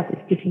about what this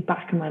gives me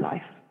back in my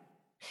life.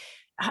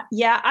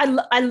 Yeah,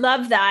 I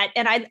love that.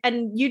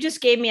 And you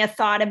just gave me a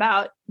thought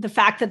about the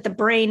fact that the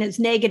brain is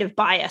negative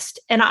biased.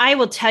 And I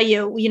will tell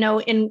you,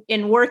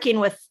 in working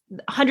with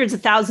hundreds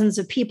of thousands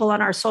of people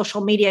on our social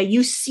media,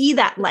 you see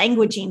that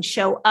languaging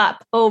show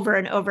up over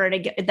and over and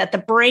again, that the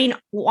brain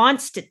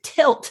wants to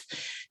tilt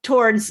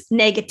towards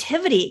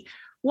negativity.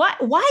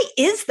 Why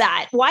is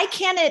that? Why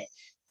can't it,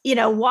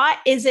 why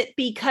is it?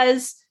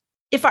 Because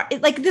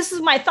this is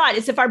my thought,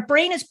 is if our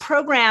brain is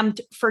programmed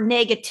for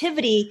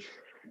negativity,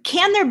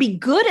 can there be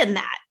good in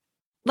that?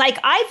 Like,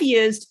 I've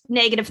used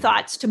negative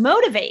thoughts to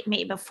motivate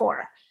me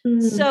before.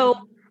 So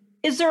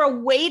is there a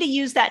way to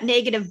use that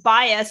negative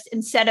bias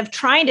instead of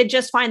trying to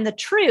just find the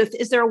truth?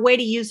 Is there a way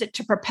to use it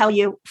to propel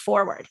you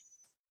forward?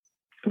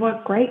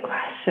 Well, great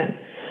question.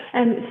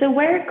 So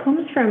where it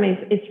comes from is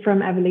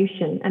from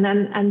evolution.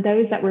 And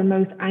those that were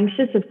most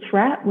anxious of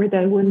threat were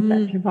the ones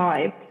that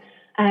survived.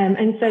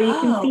 And so you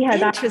can see how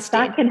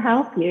that can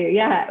help you.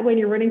 Yeah. When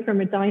you're running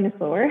from a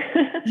dinosaur.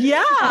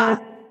 Yeah.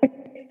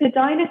 The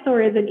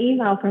dinosaur is an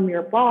email from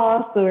your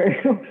boss or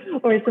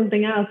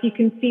something else. You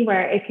can see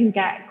where it can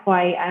get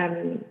quite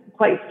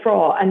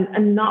fraught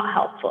and not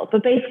helpful.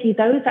 But basically,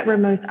 those that were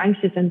most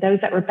anxious and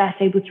those that were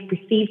best able to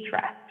perceive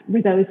threats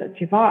were those that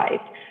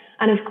survived.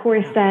 And of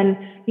course, then,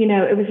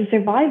 it was a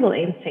survival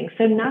instinct.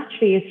 So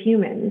naturally, as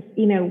humans,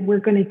 we're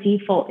going to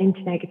default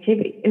into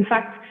negativity. In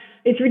fact,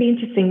 it's really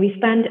interesting. We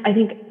spend, I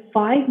think,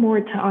 5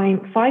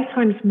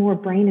 times more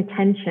brain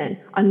attention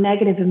on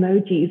negative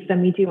emojis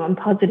than we do on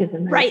positive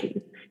emojis.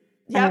 Right.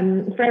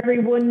 Yep. For every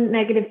one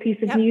negative piece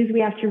of news, we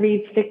have to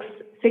read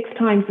six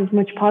times as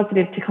much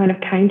positive to kind of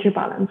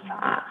counterbalance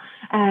that.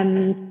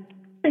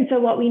 And so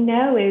what we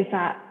know is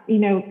that,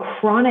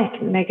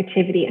 chronic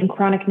negativity and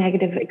chronic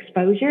negative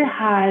exposure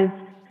has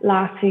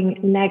lasting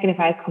negative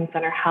outcomes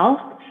on our health,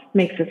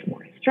 makes us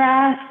more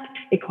stressed.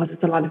 It causes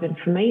a lot of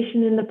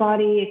inflammation in the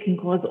body. It can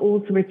cause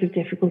all sorts of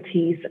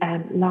difficulties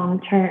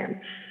long term.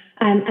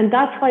 And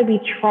that's why we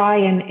try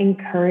and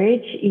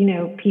encourage,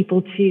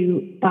 people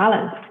to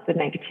balance the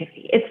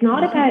negativity. It's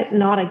not about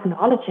not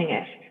acknowledging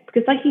it,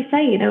 because like you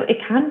say, it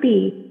can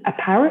be a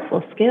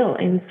powerful skill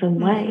in some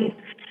ways.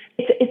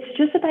 It's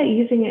just about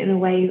using it in a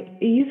way,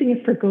 using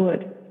it for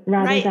good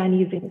rather than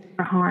using it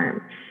for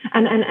harm.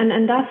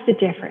 And that's the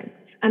difference.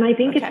 And I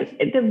think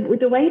it's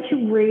the way to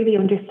really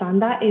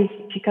understand that is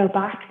to go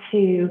back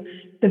to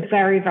the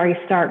very, very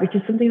start, which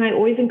is something I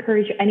always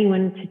encourage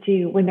anyone to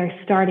do when they're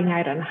starting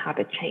out on a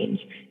habit change,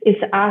 is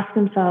to ask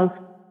themselves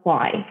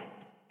why.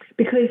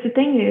 Because the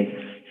thing is,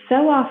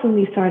 so often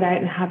we start out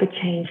in habit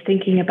change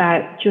thinking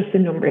about just the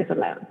numbers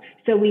alone.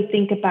 So we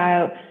think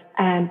about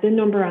the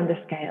number on the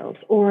scales,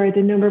 or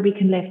the number we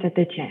can lift at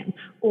the gym,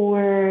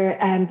 or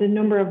the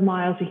number of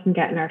miles we can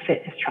get in our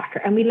fitness tracker.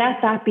 And we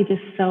let that be the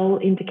sole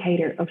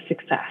indicator of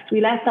success.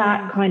 We let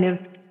that kind of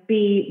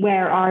be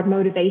where our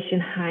motivation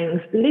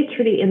hangs,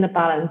 literally in the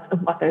balance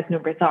of what those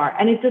numbers are.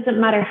 And it doesn't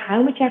matter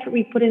how much effort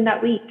we put in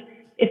that week.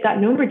 If that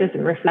number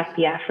doesn't reflect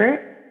the effort,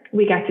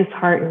 we get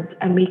disheartened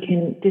and we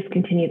can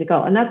discontinue the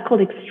goal. And that's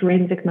called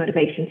extrinsic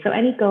motivation. So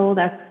any goal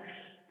that's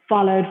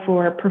followed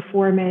for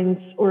performance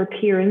or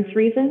appearance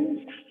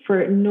reasons,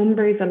 for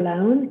numbers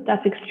alone,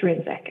 that's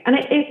extrinsic. And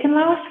it can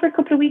last for a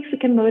couple of weeks. It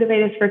can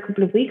motivate us for a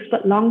couple of weeks,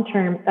 but long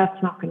term,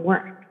 that's not going to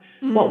work.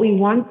 Mm-hmm. What we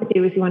want to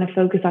do is we want to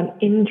focus on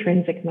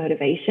intrinsic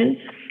motivation.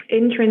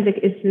 Intrinsic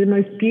is the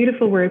most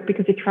beautiful word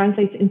because it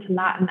translates into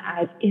Latin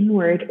as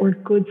inward or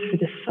goods for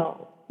the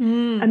soul.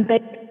 Mm. And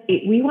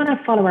basically, we want to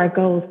follow our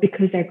goals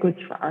because they're goods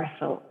for our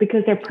soul,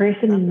 because they're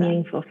personally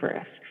meaningful for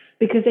us,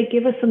 because they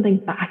give us something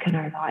back in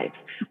our lives.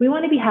 We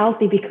want to be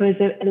healthy because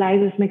it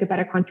allows us to make a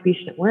better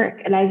contribution at work,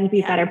 it allows us to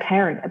be a better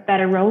parent, a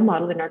better role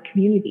model in our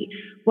community,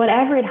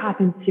 whatever it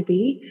happens to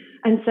be.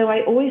 And so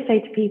I always say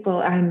to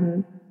people,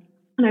 and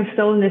I've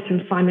stolen this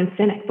from Simon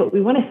Sinek, but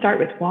we want to start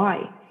with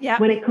why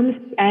when it comes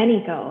to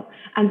any goal.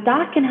 And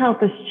that can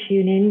help us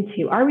tune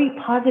into, are we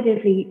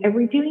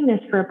doing this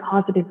for a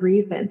positive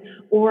reason,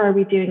 or are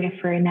we doing it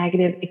for a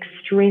negative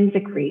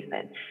extrinsic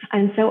reason?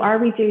 And so are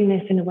we doing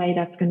this in a way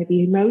that's going to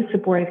be most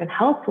supportive and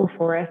helpful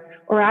for us,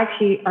 or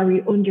actually are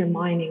we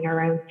undermining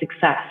our own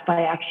success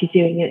by actually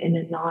doing it in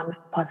a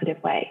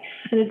non-positive way?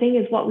 And the thing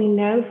is, what we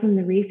know from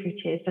the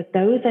research is that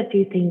those that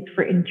do things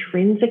for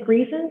intrinsic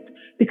reasons,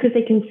 because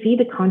they can see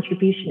the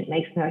contribution it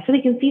makes now. So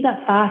they can see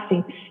that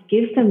fasting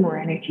gives them more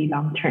energy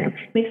long term,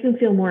 makes them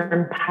feel more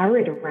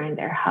empowered around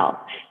their health.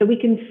 So we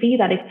can see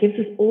that it gives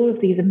us all of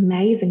these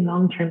amazing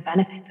long-term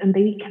benefits, and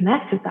they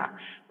connect with that.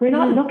 We're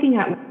not looking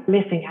at what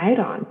we're missing out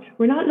on.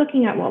 We're not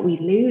looking at what we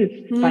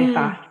lose by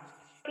fasting.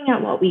 We're looking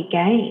at what we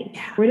gain.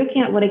 We're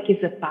looking at what it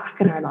gives us back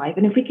in our life.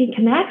 And if we can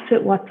connect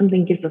with what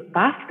something gives us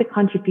back, the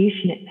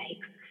contribution it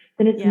makes,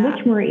 then it's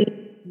much more easy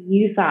to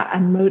use that.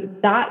 And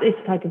that is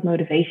the type of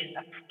motivation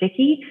that's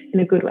sticky in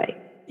a good way.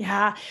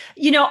 Yeah.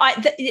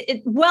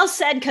 Well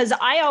said, because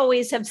I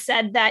always have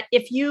said that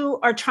if you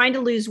are trying to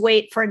lose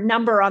weight for a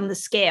number on the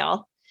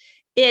scale,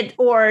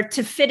 or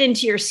to fit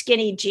into your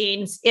skinny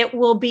jeans, it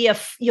will be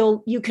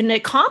you can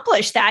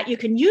accomplish that. You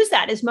can use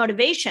that as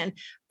motivation,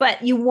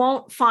 but you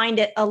won't find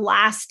it a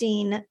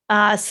lasting,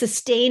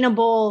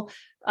 sustainable,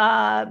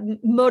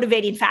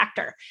 motivating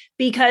factor.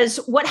 Because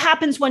what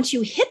happens once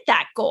you hit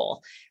that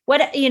goal?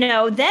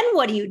 Then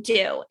what do you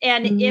do?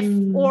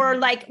 And or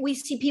like we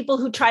see people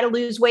who try to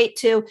lose weight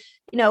to,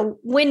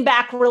 win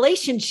back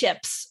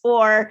relationships,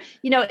 or,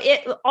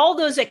 all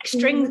those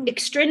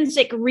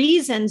extrinsic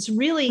reasons,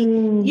 really,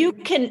 you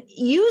can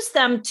use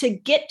them to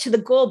get to the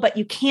goal, but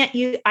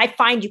I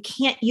find you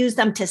can't use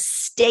them to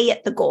stay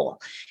at the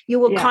goal. You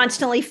will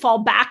constantly fall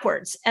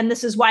backwards. And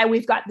this is why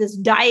we've got this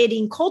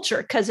dieting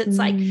culture, because it's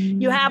like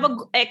you have an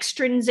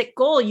extrinsic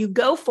goal, you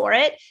go for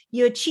it,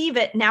 you achieve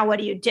it. Now, what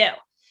do you do?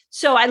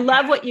 So I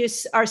love what you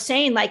are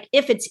saying. Like,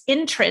 if it's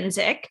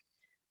intrinsic,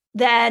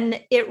 then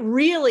it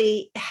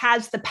really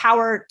has the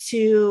power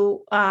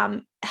to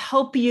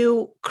help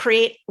you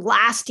create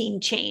lasting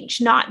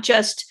change, not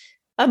just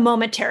a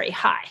momentary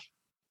high.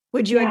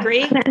 Would you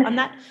agree on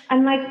that?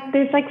 And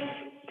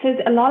so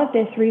a lot of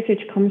this research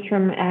comes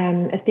from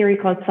a theory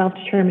called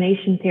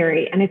self-determination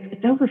theory. And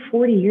it's over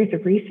 40 years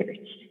of research,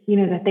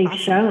 that they've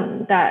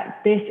shown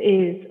that this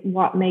is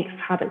what makes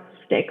habits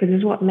stick, or this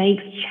is what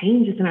makes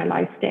changes in our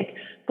life stick.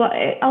 But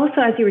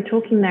also, as you were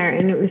talking there,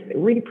 and it was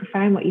really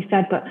profound what you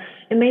said, but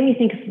it made me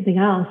think of something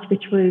else,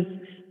 which was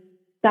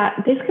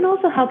that this can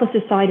also help us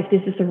decide if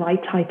this is the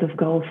right type of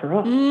goal for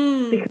us.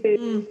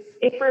 Because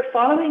if we're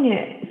following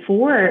it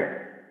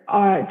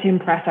to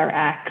impress our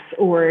ex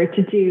or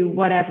to do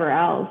whatever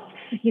else,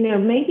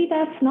 maybe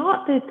that's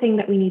not the thing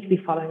that we need to be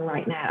following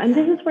right now. And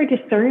this is where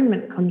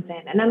discernment comes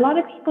in. And a lot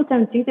of people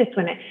don't do this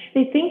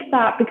they think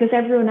that because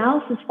everyone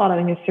else is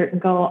following a certain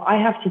goal, I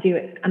have to do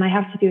it and I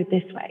have to do it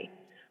this way.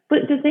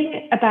 But the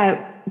thing about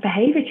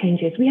behavior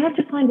changes, we have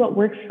to find what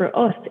works for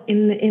us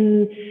in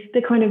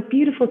the kind of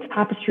beautiful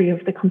tapestry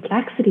of the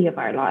complexity of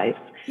our lives.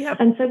 Yep.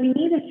 And so we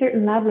need a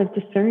certain level of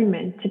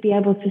discernment to be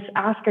able to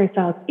ask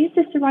ourselves, is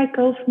this the right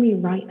goal for me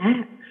right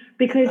now?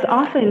 Because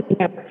often,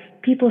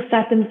 people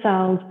set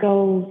themselves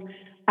goals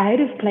out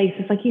of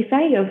places, like you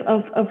say,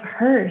 of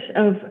hurt,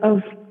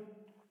 of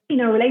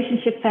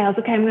relationship fails.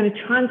 Okay, I'm going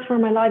to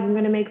transform my life. I'm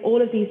going to make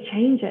all of these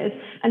changes.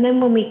 And then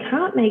when we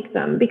can't make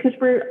them, because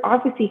we're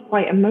obviously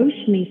quite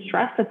emotionally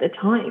stressed at the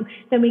time,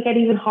 then we get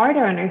even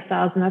harder on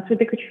ourselves. And that's where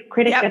the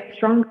critic gets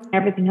stronger and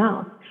everything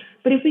else.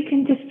 But if we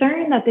can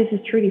discern that this is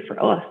truly for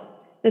us,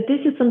 that this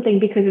is something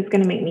because it's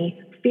going to make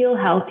me feel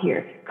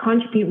healthier,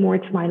 contribute more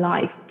to my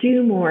life,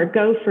 do more,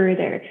 go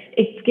further,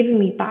 it's giving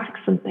me back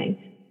something,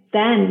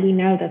 then we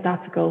know that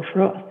that's a goal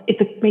for us.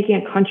 It's making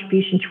a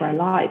contribution to our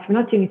lives. We're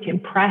not doing it to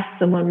impress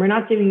someone. We're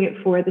not doing it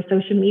for the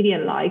social media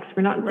likes.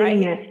 We're not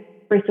doing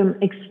it for some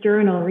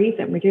external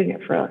reason. We're doing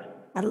it for us.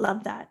 I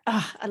love that.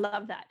 I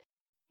love that.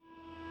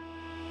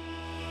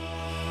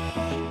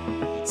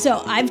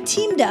 So I've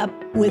teamed up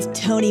with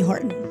Tony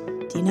Horton.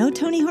 Do you know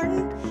Tony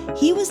Horton?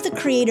 He was the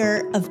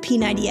creator of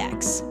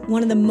P90X,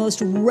 one of the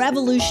most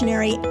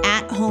revolutionary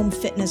at-home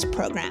fitness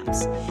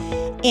programs.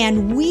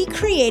 And we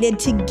created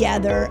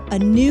together a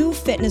new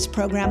fitness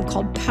program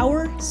called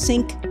Power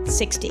Sync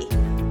 60.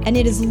 And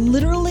it is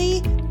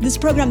literally, this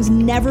program's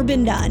never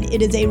been done.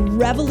 It is a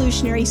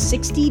revolutionary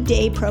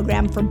 60-day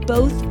program for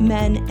both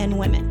men and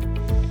women.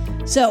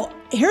 So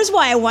here's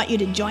why I want you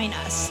to join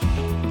us,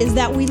 is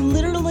that we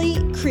literally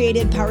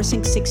created Power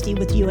Sync 60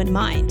 with you in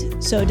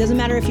mind. So it doesn't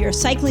matter if you're a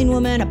cycling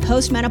woman, a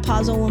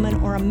postmenopausal woman,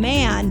 or a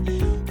man.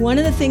 One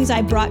of the things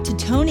I brought to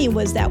Tony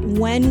was that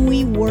when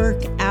we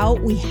work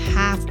out, we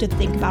have to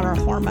think about our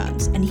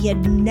hormones. And he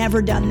had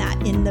never done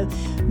that in the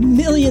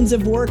millions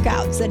of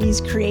workouts that he's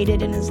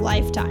created in his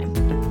lifetime.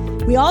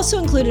 We also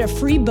included a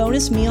free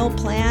bonus meal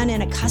plan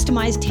and a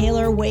customized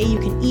tailor way you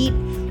can eat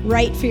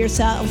right for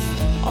yourself.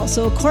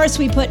 Also, of course,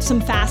 we put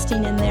some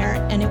fasting in there,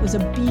 and it was a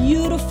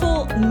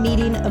beautiful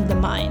meeting of the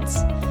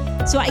minds.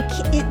 So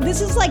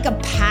this is like a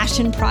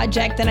passion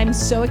project that I'm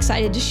so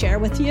excited to share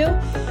with you.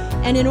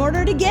 And in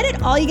order to get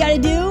it, all you got to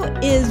do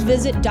is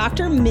visit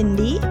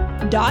drmindy.org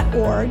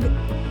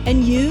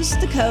and use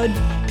the code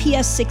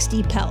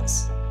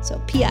PS60PELS. So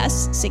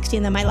PS60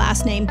 and then my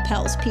last name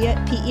PELS,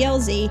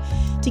 P-E-L-Z,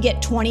 to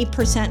get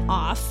 20%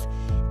 off.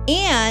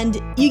 And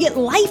you get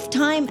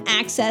lifetime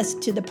access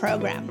to the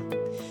program.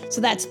 So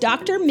that's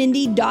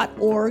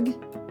drmindy.org,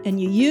 and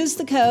you use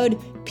the code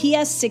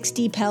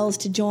PS60PELS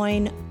to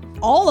join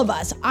all of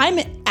us. I'm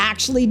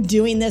actually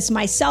doing this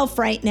myself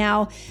right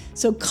now.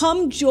 So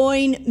come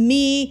join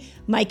me,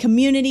 my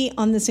community,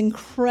 on this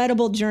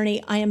incredible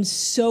journey. I am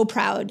so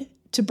proud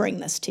to bring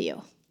this to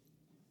you.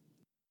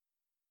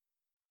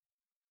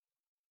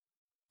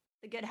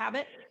 The good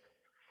habit?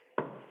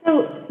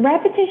 So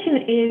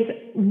repetition is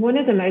one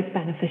of the most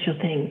beneficial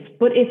things,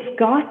 but it's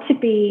got to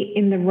be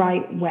in the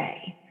right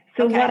way.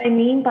 So what I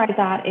mean by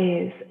that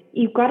is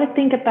you've got to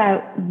think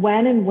about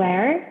when and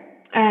where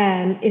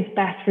is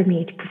best for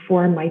me to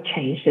perform my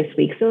change this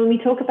week. So when we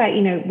talk about,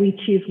 we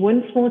choose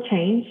one small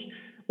change,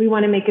 we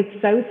want to make it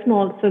so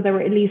small so that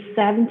we're at least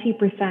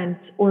 70%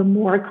 or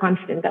more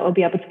confident that we'll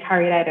be able to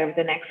carry it out over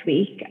the next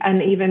week.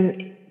 And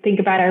even think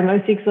about our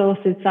most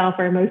exhausted self,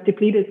 our most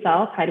depleted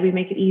self. How do we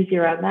make it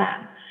easier on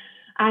them?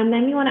 And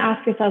then you want to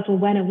ask yourselves, well,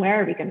 when and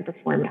where are we going to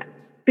perform it?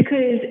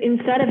 Because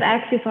instead of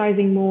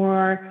exercising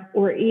more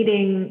or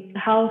eating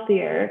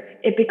healthier,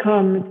 it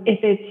becomes, if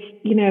it's,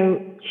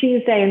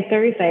 Tuesday and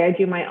Thursday, I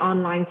do my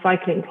online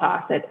cycling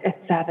class at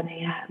 7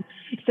 a.m.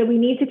 So we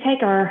need to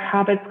take our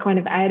habits kind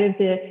of out of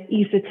the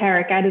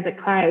esoteric, out of the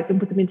clouds, and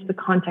put them into the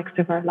context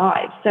of our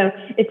lives. So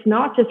it's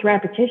not just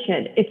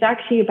repetition. It's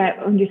actually about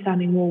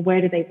understanding, well,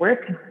 where do they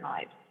work in our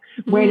lives?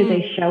 Where do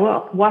they show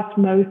up? What's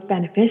most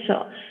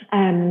beneficial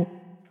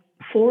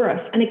for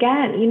us? And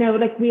again,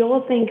 we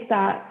all think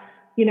that,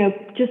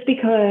 just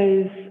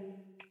because,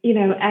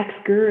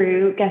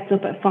 ex-guru gets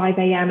up at 5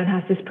 a.m. and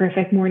has this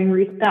perfect morning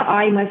routine, that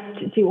I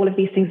must do all of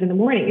these things in the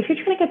morning. If you're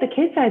trying to get the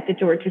kids out the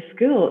door to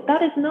school,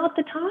 that is not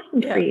the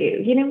time for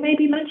you.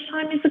 Maybe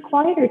lunchtime is a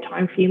quieter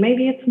time for you.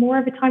 Maybe it's more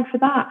of a time for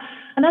that.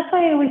 And that's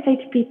why I always say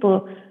to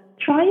people,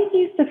 try and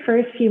use the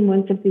first few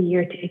months of the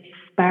year to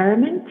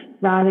experiment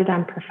rather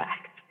than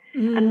perfect.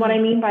 And what I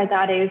mean by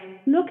that is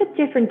look at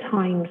different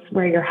times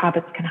where your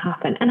habits can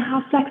happen and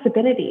have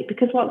flexibility,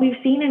 because what we've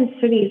seen in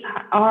studies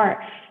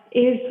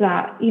is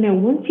that,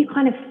 once you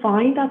kind of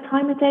find that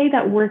time of day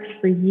that works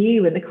for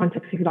you in the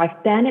context of your life,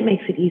 then it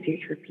makes it easier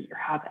to repeat your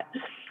habit.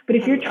 But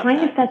if you're trying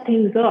to set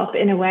things up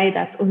in a way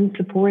that's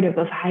unsupportive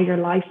of how your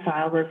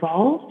lifestyle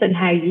revolves and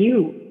how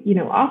you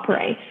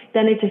operate,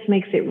 then it just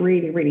makes it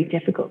really, really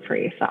difficult for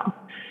yourself.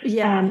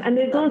 Yeah. And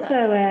there's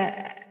also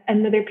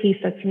another piece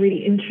that's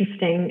really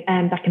interesting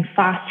and that can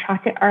fast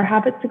track our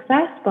habit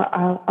success, but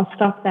I'll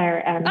stop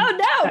there. Oh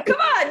no, come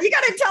on. You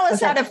got to tell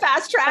us how to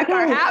fast track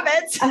our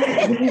habits.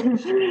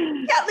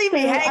 Can't leave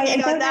me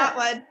hanging on that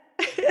one.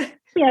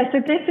 Yeah, so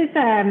this is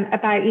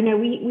about,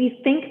 we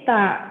think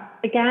that,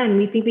 again,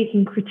 we think we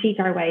can critique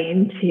our way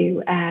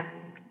into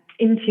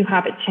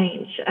habit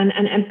change,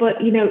 but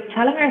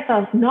telling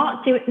ourselves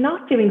not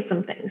doing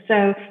something.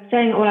 So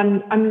saying, "Oh,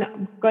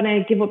 I'm going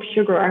to give up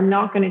sugar, or I'm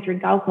not going to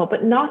drink alcohol,"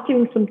 but not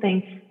doing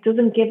something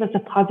doesn't give us a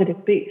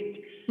positive boost.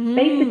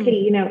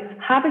 Basically,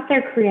 habits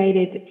are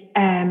created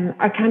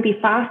or can be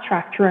fast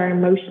tracked through our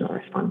emotional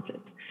responses.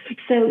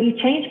 So you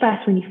change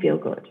best when you feel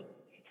good.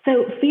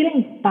 So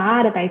feeling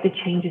bad about the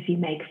changes you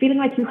make, feeling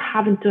like you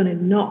haven't done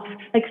enough,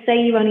 like say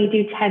you only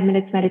do 10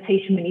 minutes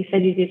meditation when you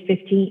said you did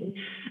 15.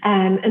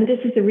 And this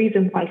is the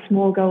reason why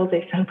small goals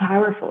are so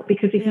powerful,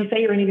 because if you say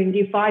you're only going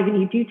to do 5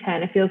 and you do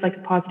 10, it feels like a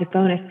positive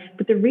bonus.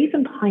 But the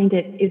reason behind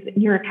it is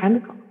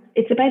neurochemical.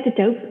 It's about the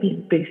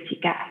dopamine boost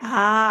you get.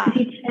 Because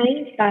you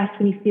change best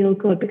when you feel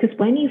good, because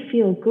when you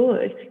feel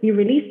good, you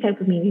release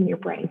dopamine in your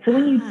brain. So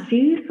when you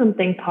do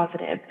something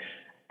positive,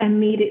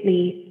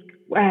 immediately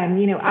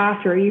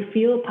after, or you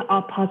feel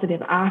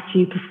positive after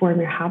you perform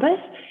your habit,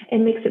 it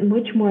makes it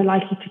much more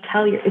likely to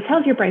it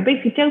tells your brain,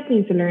 basically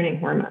dopamine is a learning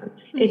hormone.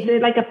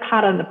 It's like a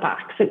pat on the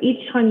back. So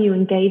each time you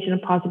engage in a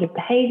positive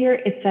behavior,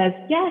 it says,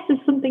 yes,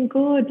 it's something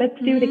good, let's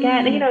do it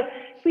again. And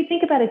if we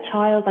think about a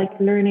child like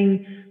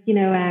learning,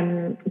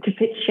 to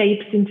fit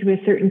shapes into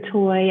a certain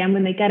toy, and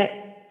when they get it,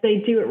 they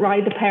do it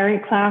right, the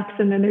parent claps,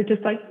 and then they're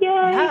just like, yay.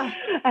 Yeah.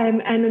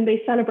 And then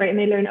they celebrate and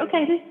they learn,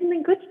 okay, this is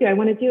something good to do. I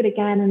want to do it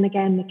again and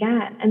again and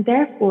again. And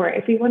therefore,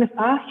 if we want to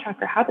fast track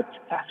our habit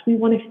success, we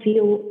want to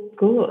feel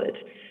good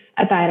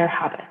about our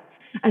habits.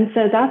 And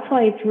so that's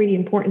why it's really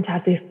important to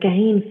have this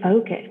gain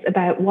focus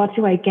about what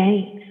do I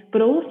gain.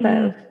 But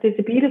also there's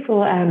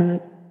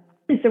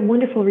a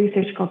wonderful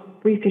researcher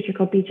called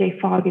BJ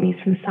Fogg, and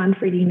he's from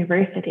Stanford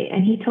University.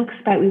 And he talks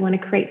about we want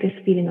to create this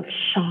feeling of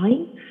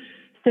shine.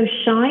 So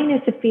shine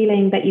is the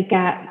feeling that you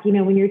get,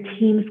 when your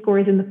team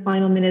scores in the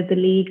final minute of the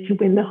league to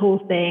win the whole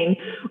thing,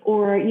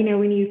 or,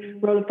 when you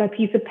roll up that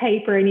piece of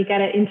paper and you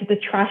get it into the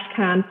trash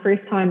can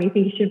first time, you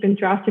think you should have been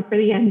drafted for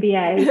the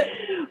NBA,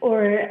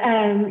 or,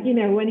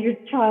 when your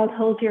child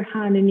holds your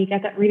hand and you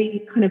get that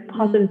really kind of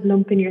positive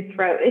lump in your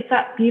throat. It's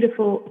that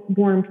beautiful,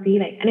 warm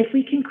feeling. And if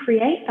we can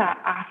create that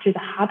after the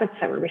habits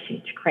that we're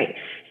wishing to create.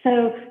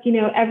 So,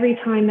 every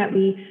time that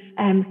we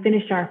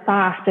finish our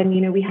fast and,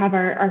 we have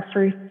our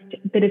first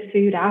bit of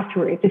food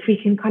afterwards, if we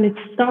can kind of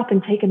stop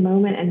and take a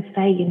moment and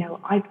say,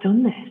 I've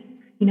done this,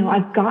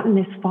 I've gotten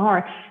this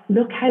far,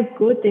 look how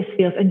good this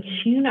feels, and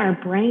tune our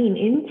brain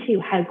into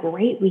how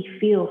great we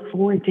feel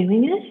for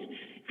doing it.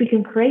 If we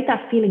can create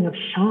that feeling of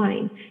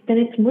shine, then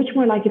it's much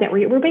more likely that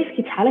we're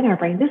basically telling our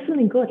brain, this is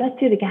something good, let's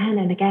do it again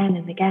and again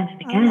and again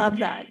and again. I love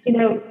that.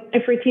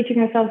 If we're teaching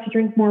ourselves to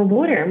drink more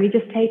water and we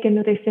just take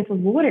another sip of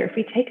water, if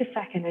we take a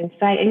second and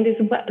say, and there's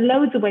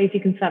loads of ways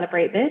you can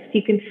celebrate this.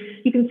 You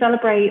can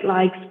celebrate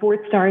like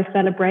sports stars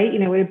celebrate,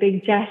 with a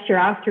big gesture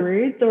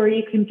afterwards, or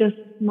you can just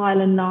smile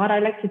and nod. I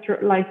like to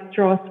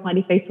draw a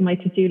smiley face on my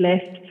to-do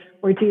list,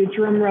 or do a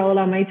drum roll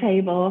on my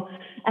table.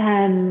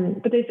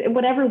 But there's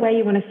whatever way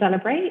you want to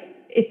celebrate.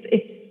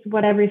 It's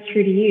whatever is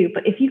true to you.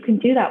 But if you can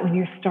do that when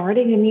you're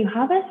starting a new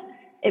habit,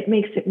 it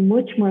makes it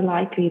much more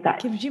likely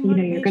that you're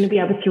going to be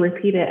able to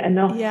repeat it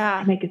enough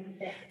to make it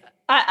stick.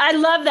 I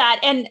love that.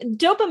 And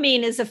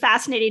dopamine is a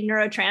fascinating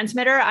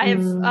neurotransmitter.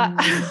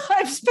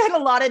 I've spent a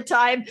lot of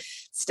time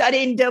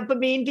studying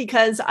dopamine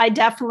because I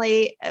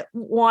definitely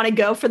want to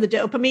go for the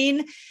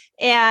dopamine.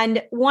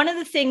 And one of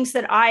the things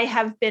that I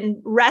have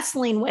been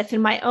wrestling with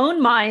in my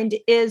own mind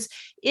is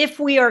if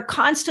we are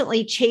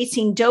constantly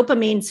chasing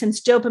dopamine, since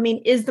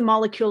dopamine is the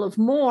molecule of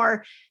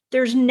more,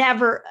 there's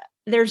never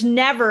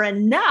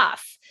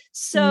enough.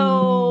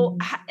 So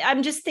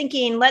I'm just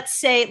thinking,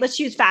 let's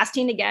use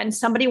fasting again.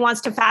 Somebody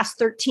wants to fast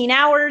 13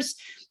 hours.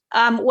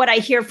 What I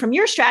hear from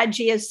your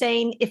strategy is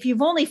saying, if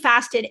you've only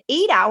fasted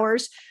 8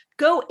 hours,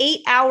 go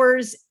 8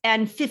 hours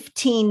and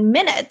 15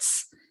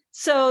 minutes.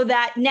 So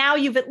that now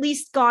you've at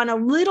least gone a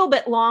little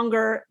bit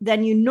longer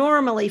than you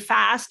normally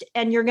fast,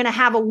 and you're going to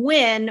have a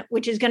win,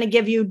 which is going to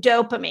give you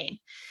dopamine.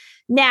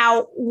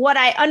 Now, what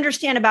I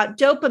understand about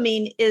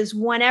dopamine is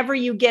whenever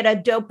you get a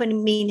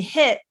dopamine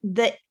hit,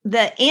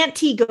 the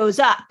ante goes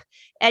up,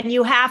 and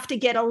you have to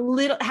get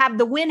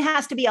the win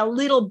has to be a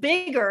little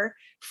bigger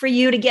for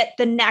you to get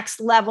the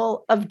next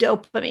level of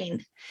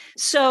dopamine.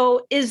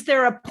 So is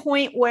there a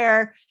point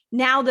where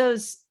now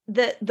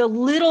the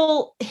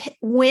little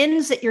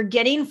wins that you're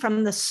getting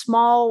from the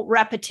small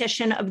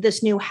repetition of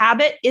this new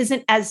habit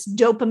isn't as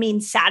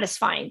dopamine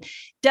satisfying?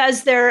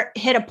 Does there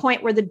hit a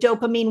point where the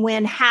dopamine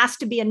win has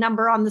to be a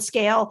number on the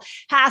scale,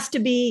 has to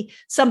be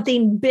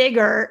something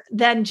bigger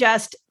than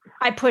just,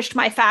 I pushed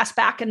my fast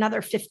back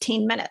another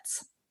 15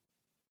 minutes?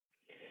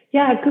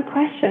 Yeah, good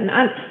question.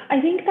 And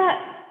I think that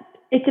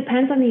it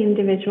depends on the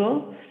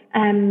individual.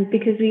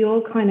 because we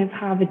all kind of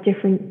have a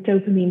different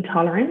dopamine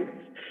tolerance.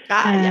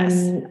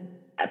 Yes.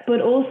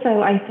 But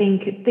also, I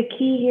think the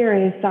key here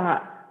is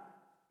that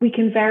we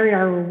can vary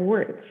our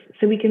rewards.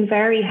 So we can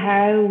vary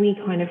how we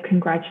kind of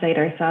congratulate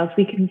ourselves.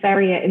 We can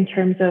vary it in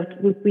terms of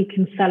we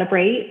can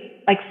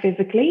celebrate like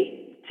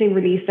physically to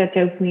release that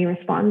dopamine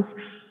response.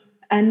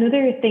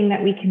 Another thing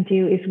that we can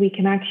do is we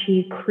can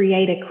actually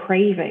create a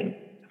craving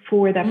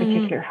for that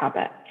particular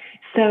habit.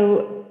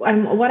 So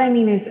what I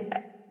mean is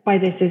by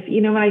this is, you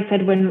know, when I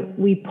said when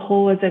we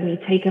pause and we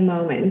take a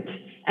moment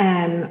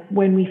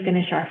when we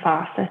finish our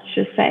fast, let's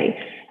just say,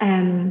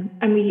 and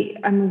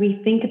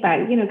we think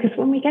about, you know, because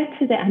when we get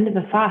to the end of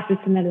a fast,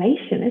 it's an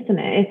elation, isn't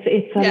it?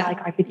 It's like,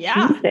 I've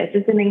achieved this.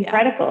 It's an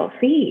incredible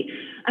feat.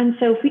 And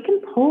so if we can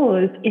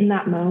pause in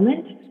that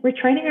moment, we're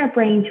training our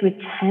brain to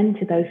attend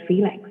to those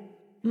feelings.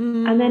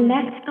 And then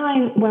next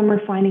time when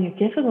we're finding it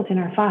difficult in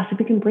our fast, if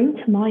we can bring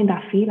to mind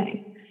that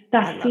feeling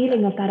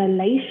of that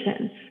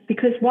elation,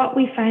 because what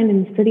we found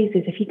in studies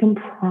is if you can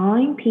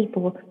prime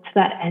people to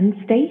that end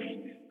state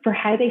for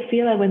how they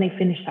feel when they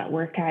finish that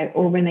workout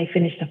or when they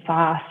finish the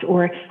fast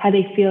or how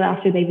they feel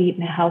after they've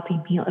eaten a healthy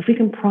meal, if we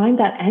can prime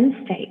that end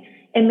state,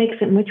 it makes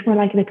it much more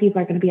likely that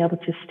people are going to be able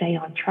to stay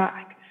on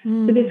track.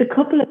 So there's a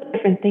couple of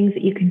different things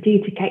that you can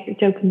do to get your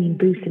dopamine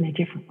boost in a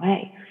different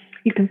way.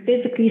 You can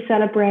physically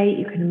celebrate,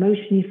 you can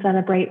emotionally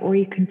celebrate, or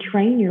you can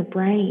train your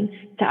brain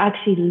to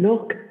actually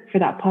look for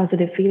that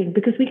positive feeling,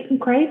 because we can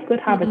crave good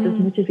habits as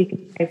much as we can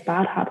crave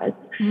bad habits.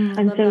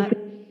 And so if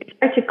we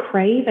start to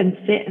crave and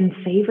sit and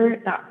savor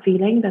that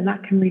feeling, then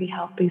that can really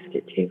help boost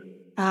it too.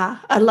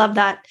 I love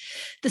that.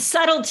 The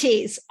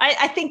subtleties.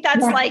 I think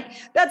that's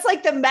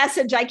like the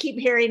message I keep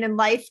hearing in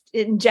life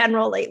in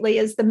general lately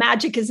is the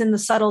magic is in the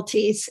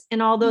subtleties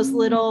and all those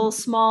little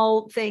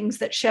small things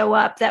that show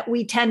up that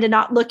we tend to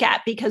not look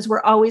at because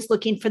we're always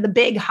looking for the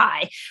big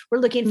high. We're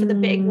looking for the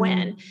big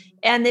win.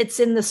 And it's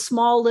in the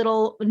small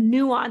little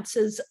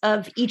nuances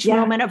of each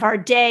moment of our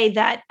day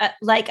that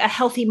like a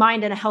healthy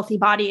mind and a healthy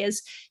body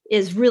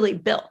is really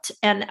built.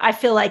 And I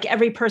feel like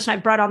every person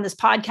I've brought on this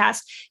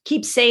podcast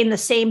keeps saying the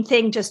same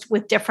thing, just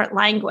with different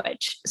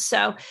language.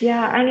 So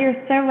yeah, and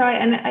you're so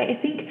right. And I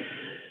think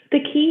the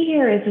key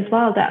here is as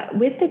well that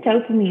with the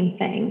dopamine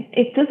thing,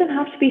 it doesn't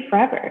have to be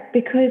forever,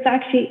 because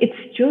actually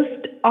it's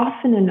just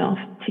often enough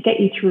to get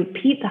you to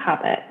repeat the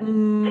habit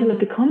till it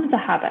becomes a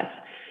habit.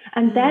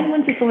 And then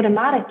once it's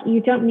automatic,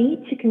 you don't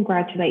need to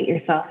congratulate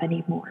yourself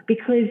anymore,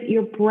 because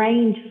your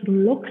brain just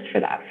looks for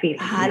that feeling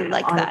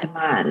on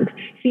demand.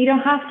 So you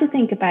don't have to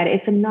think about it.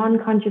 It's a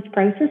non-conscious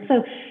process.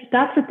 So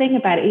that's the thing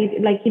about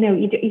it. Like, you know,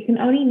 you can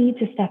only need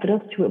to step it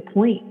up to a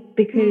point,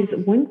 because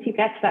once you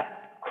get to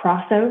that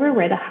crossover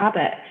where the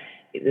habit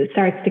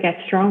starts to get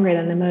stronger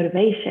than the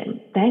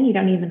motivation, then you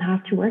don't even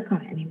have to work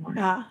on it anymore.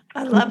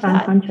 I love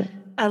that.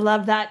 I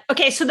love that.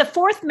 Okay. So the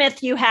fourth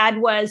myth you had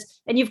was,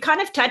 and you've kind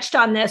of touched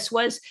on this,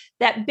 was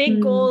that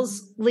big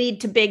goals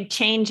lead to big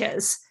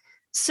changes.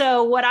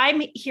 So what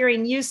I'm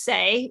hearing you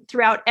say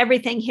throughout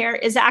everything here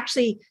is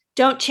actually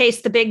don't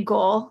chase the big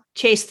goal,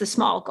 chase the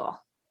small goal.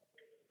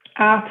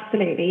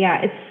 Absolutely.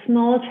 Yeah. It's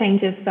small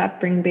changes that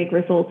bring big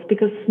results,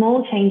 because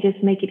small changes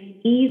make it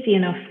easy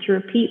enough to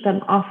repeat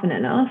them often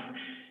enough.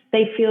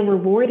 They feel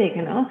rewarding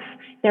enough.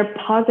 They're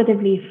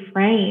positively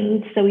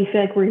framed, so we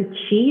feel like we're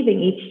achieving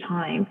each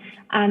time,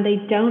 and they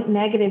don't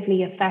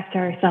negatively affect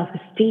our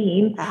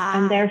self-esteem.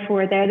 And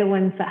therefore, they're the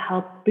ones that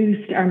help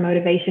boost our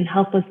motivation,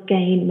 help us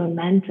gain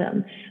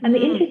momentum. And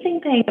the interesting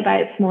thing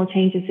about small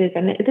changes is,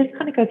 and this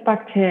kind of goes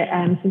back to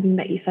something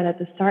that you said at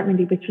the start,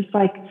 Mindy, which was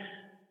like,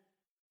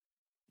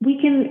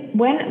 we can,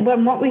 when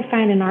what we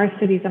found in our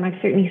studies, and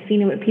I've certainly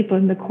seen it with people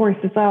in the course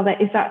as well,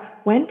 that is that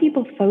when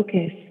people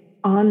focus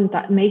on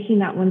that, making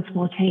that one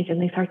small change,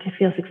 and they start to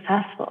feel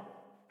successful,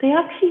 they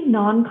actually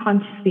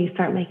non-consciously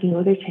start making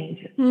other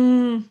changes.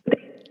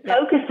 They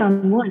focus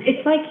on one.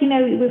 It's like, you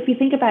know, if you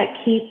think about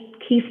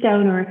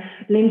keystone or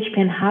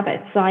linchpin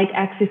habits like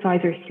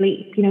exercise or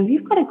sleep, you know, if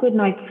you've got a good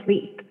night's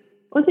sleep,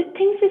 well, the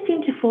things just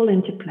seem to fall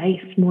into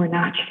place more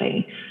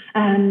naturally.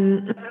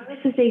 This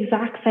is the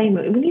exact same.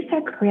 When you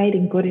start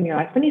creating good in your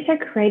life, when you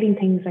start creating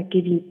things that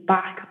give you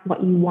back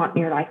what you want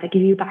in your life, that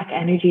give you back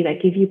energy,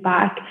 that give you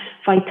back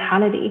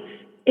vitality,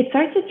 it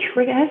starts to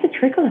trigger, it has a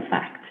trickle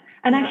effect.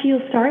 And actually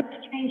you'll start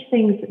to change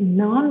things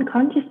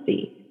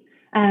non-consciously.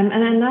 And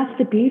then that's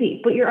the beauty.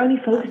 But you're only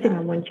focusing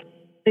on one change.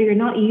 So you're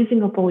not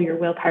using up all your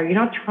willpower. You're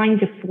not trying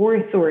to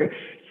force or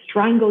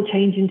strangle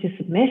change into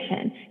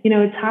submission. You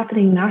know, it's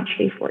happening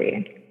naturally for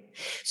you.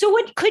 So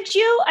what could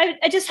you,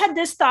 I just had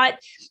this thought,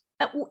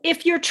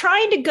 if you're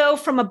trying to go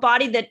from a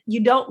body that you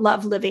don't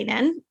love living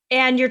in,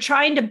 and you're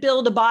trying to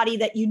build a body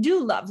that you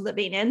do love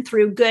living in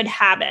through good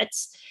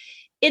habits,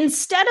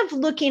 instead of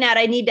looking at,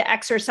 I need to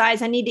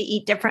exercise, I need to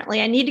eat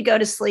differently, I need to go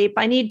to sleep,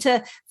 I need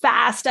to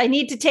fast, I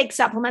need to take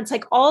supplements,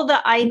 like all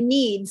the I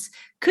needs,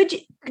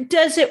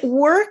 does it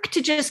work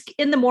to just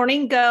in the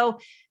morning go,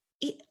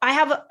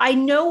 I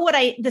know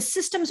the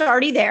system's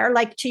already there.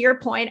 Like to your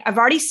point, I've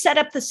already set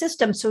up the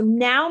system. So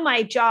now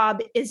my job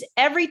is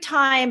every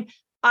time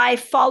I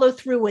follow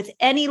through with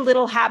any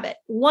little habit,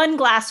 one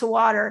glass of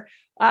water,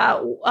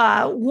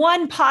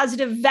 one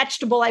positive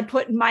vegetable I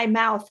put in my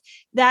mouth,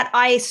 that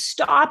I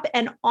stop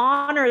and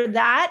honor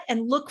that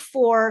and look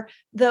for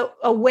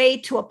a way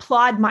to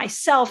applaud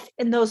myself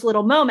in those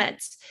little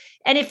moments.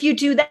 And if you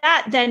do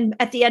that, then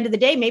at the end of the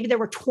day, maybe there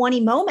were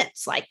 20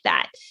 moments like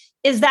that.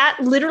 Is that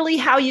literally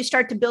how you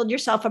start to build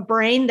yourself a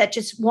brain that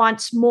just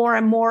wants more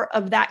and more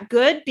of that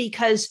good,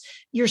 because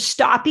you're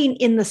stopping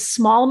in the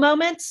small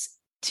moments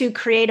to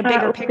create a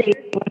bigger picture?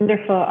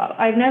 Wonderful.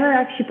 I've never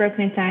actually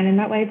broken it down in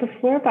that way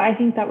before, but I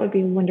think that would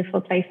be a wonderful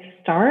place to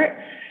start.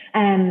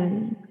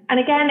 And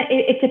again,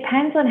 it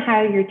depends on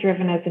how you're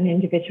driven as an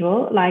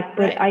individual. But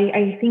right.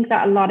 I think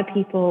that a lot of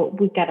people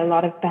would get a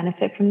lot of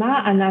benefit from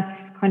that, and that's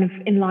kind of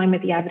in line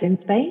with the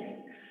evidence base.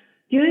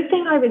 The other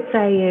thing I would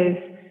say is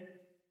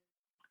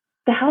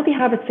the healthy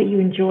habits that you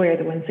enjoy are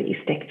the ones that you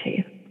stick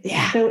to.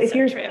 Yeah. So if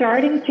you're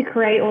starting to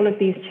create all of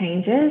these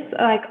changes,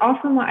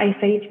 often what I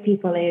say to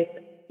people is,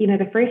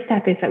 the first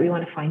step is that we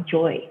want to find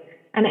joy.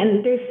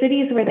 And there's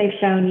studies where they've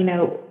shown,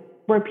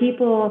 where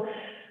people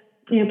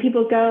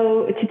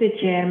go to the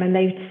gym and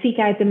they seek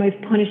out the most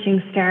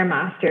punishing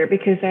Stairmaster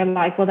because they're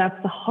like, well,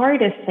 that's the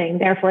hardest thing,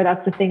 therefore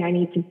that's the thing I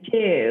need to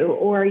do.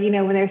 Or,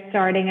 when they're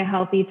starting a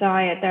healthy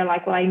diet, they're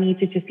like, well, I need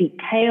to just eat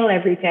kale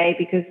every day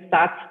because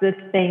that's the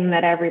thing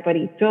that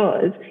everybody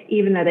does,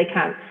 even though they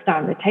can't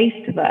stand the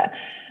taste of it.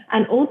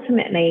 And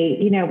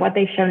ultimately, what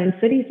they've shown in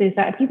studies is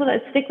that people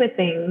that stick with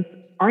things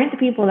aren't the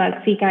people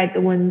that seek out the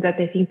one that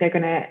they think they're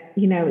going to,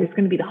 is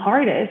going to be the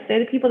hardest. They're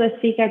the people that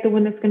seek out the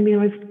one that's going to be the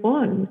most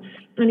fun.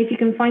 And if you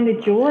can find the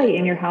joy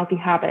in your healthy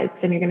habits,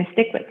 then you're going to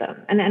stick with them.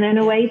 And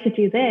a way to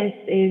do this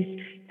is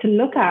to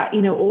look at,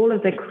 all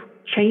of the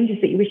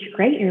changes that you wish to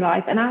create in your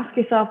life and ask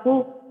yourself,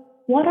 well,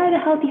 what are the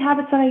healthy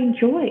habits that I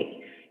enjoy?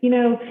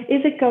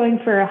 Is it going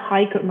for a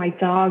hike with my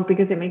dog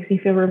because it makes me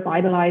feel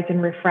revitalized and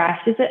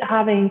refreshed? Is it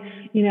having,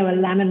 a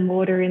lemon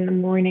water in the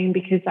morning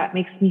because that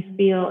makes me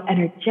feel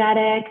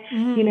energetic?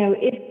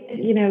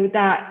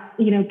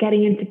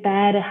 Getting into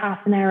bed a half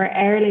an hour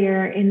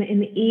earlier in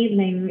the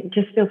evening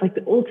just feels like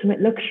the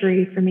ultimate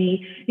luxury for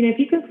me. If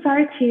you can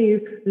start to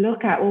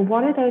look at, well,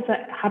 what are those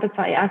habits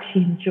that I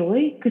actually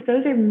enjoy? Because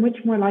those are much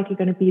more likely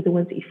going to be the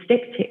ones that you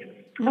stick to.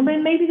 And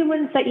then maybe the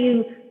ones that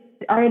you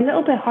are a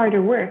little bit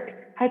harder work,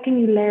 how can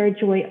you layer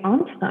joy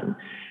onto them?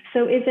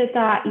 So is it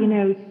that,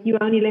 you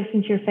only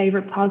listen to your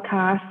favorite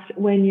podcast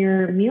when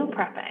you're meal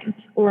prepping,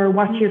 or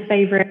watch your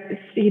favorite,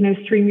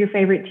 stream your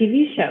favorite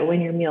TV show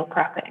when you're meal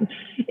prepping?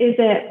 Is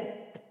it,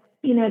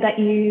 that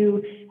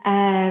you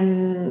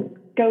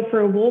go for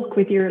a walk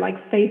with your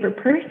favorite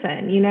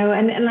person,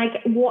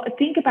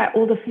 think about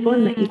all the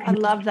fun that you can. I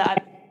love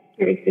that.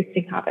 Your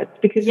existing habits,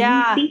 because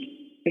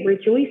we're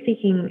joy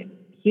seeking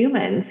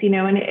humans,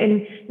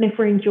 and if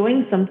we're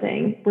enjoying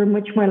something, we're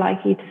much more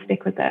likely to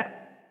stick with it.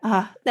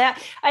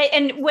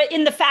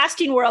 In the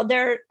fasting world,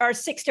 there are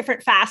 6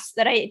 different fasts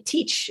that I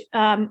teach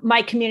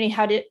my community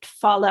how to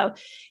follow.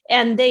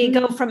 And they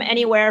go from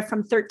anywhere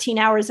from 13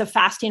 hours of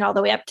fasting all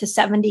the way up to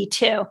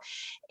 72.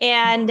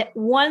 And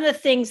one of the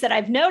things that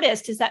I've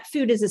noticed is that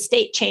food is a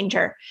state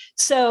changer.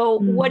 So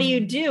what do you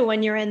do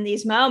when you're in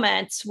these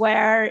moments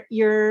where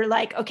you're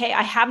like, okay,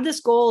 I have this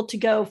goal to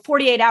go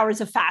 48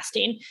 hours of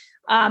fasting.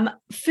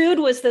 Food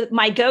was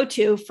my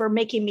go-to for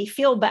making me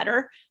feel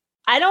better.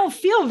 I don't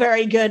feel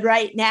very good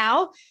right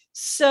now.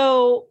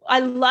 So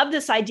I love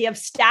this idea of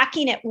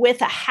stacking it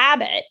with a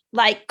habit,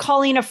 like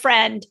calling a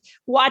friend,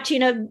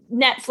 watching a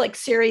Netflix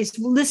series,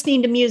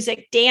 listening to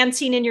music,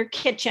 dancing in your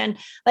kitchen.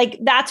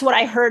 That's what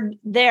I heard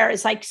there,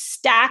 is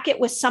stack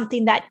it with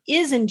something that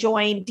is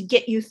enjoying to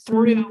get you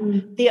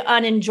through the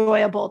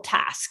unenjoyable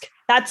task.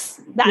 That's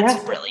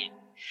brilliant.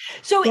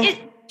 So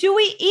do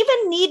we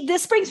even need,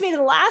 this brings me to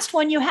the last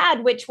one you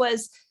had, which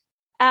was,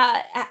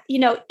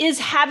 is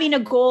having a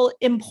goal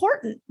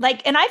important?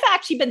 And I've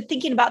actually been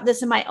thinking about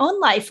this in my own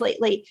life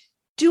lately.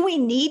 Do we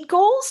need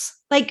goals?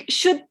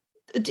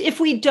 If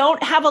we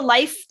don't have a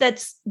life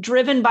that's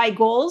driven by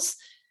goals,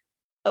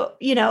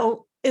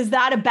 is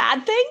that a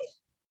bad thing?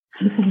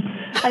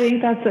 I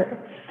think that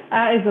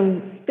is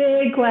a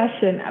big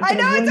question. I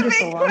know it's a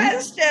big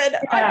question. Yeah.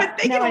 I've been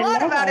thinking a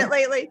lot about it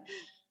lately.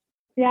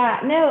 Yeah,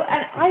 no,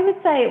 and I would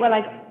say,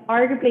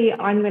 arguably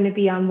I'm going to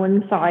be on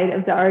one side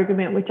of the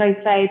argument, which I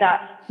say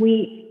that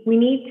we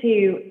need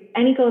to,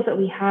 any goals that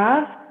we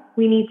have,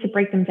 we need to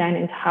break them down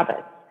into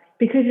habits,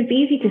 because it's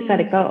easy to set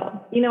a goal.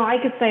 I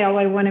could say,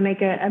 I want to make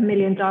 $1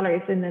 million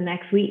in the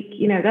next week.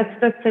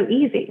 That's so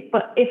easy.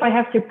 But if I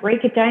have to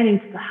break it down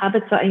into the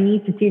habits that I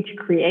need to do to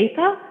create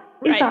that,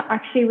 is that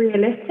actually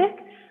realistic?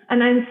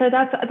 And then so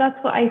that's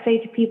what I say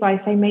to people.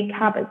 I say, make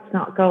habits,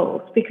 not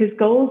goals, because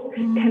goals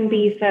can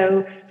be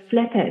so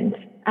flippant.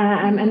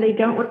 And they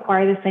don't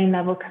require the same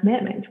level of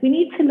commitment. We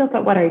need to look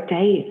at what our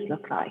days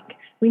look like.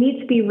 We need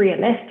to be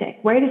realistic.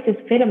 Where does this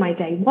fit in my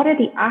day? What are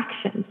the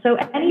actions? So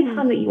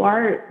anytime that you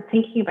are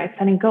thinking about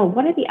setting a goal,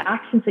 what are the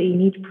actions that you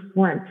need to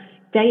perform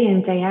day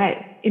in, day out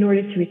in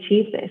order to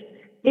achieve this?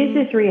 Is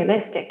this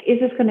realistic? Is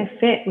this going to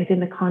fit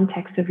within the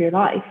context of your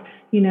life?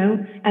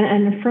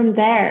 And from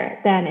there,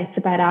 then it's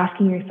about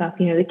asking yourself,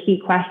 the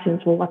key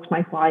questions. Well, what's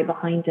my why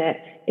behind it?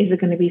 Is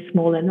it going to be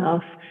small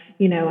enough?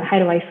 How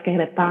do I scale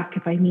it back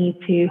if I need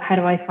to? How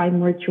do I find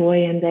more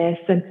joy in this?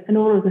 And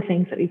all of the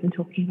things that we've been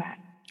talking about.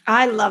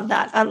 I love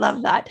that. I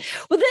love that.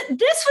 Well,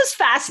 this was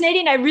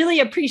fascinating. I really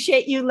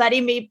appreciate you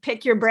letting me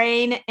pick your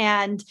brain.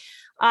 And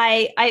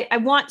I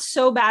want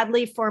so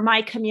badly for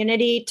my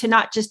community to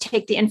not just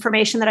take the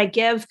information that I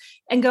give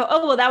and go,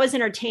 oh, well, that was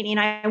entertaining.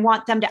 I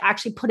want them to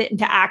actually put it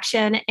into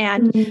action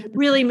and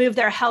really move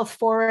their health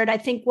forward. I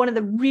think one of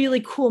the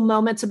really cool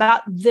moments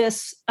about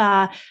this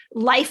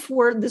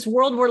this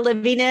world we're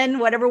living in,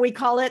 whatever we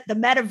call it, the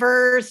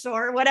metaverse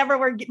or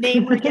whatever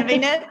name we're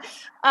giving it,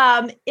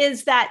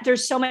 is that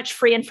there's so much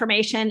free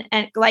information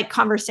and like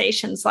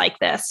conversations like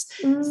this.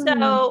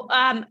 So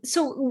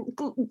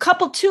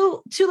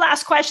two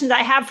last questions I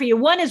have for you.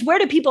 One is, where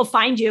do people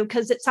find you?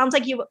 Because it sounds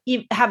like you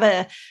have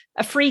a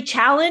free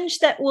challenge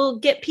that will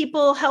get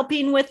people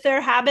helping with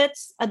their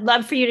habits. I'd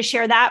love for you to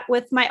share that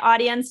with my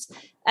audience.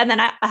 And then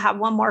I have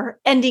one more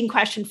ending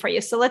question for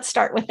you. So let's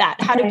start with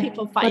that. How do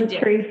people find you?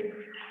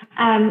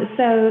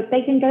 So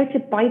they can go to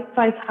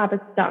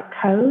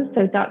bitesizehabits.co,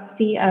 so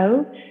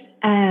 .co.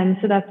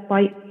 So that's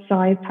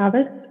bite-sized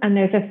habits. And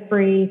there's a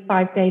free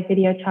 5-day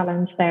video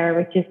challenge there,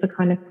 which is the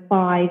kind of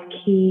 5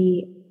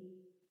 key,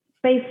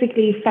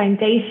 basically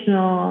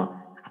foundational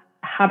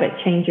habit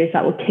changers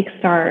that will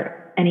kickstart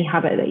any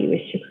habit that you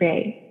wish to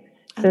create.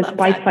 So it's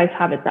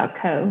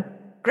bitesizehabits.co.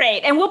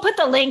 Great. And we'll put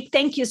the link.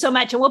 Thank you so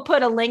much. And we'll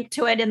put a link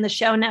to it in the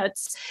show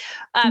notes.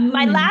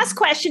 My last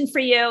question for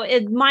you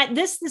is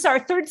this is our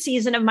 3rd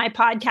season of my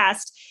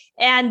podcast.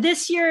 And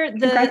this year,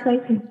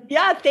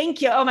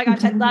 thank you. Oh my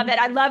gosh, I love it.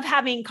 I love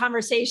having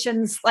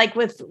conversations like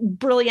with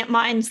brilliant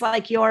minds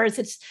like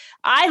yours.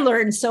 I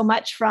learned so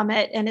much from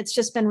it, and it's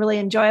just been really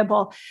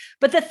enjoyable.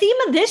 But the theme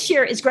of this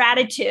year is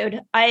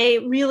gratitude. I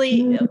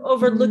really,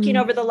 looking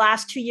over the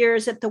last 2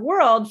 years at the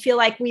world, feel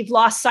like we've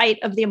lost sight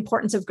of the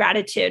importance of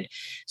gratitude.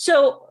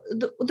 So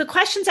the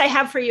questions I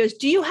have for you is,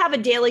 do you have a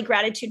daily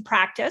gratitude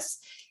practice?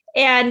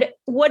 And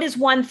what is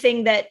one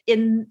thing that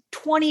in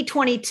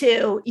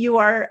 2022 you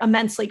are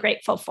immensely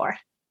grateful for?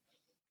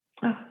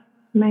 Oh,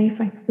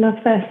 amazing. Love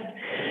this.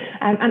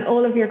 And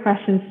all of your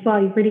questions, so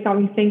you really got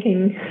me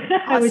thinking,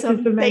 awesome. Which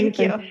is amazing. Thank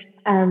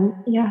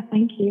you.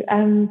 Thank you.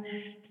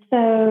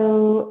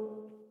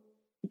 So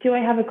do I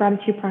have a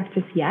gratitude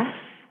practice? Yes.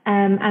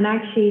 And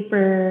actually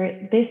for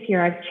this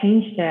year, I've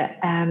changed it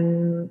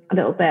a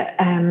little bit.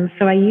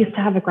 So I used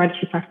to have a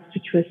gratitude practice,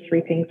 which was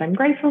 3 things I'm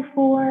grateful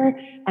for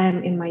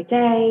in my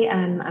day,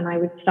 and I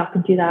would stop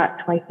and do that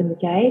twice in the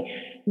day.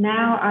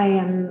 Now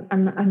I'm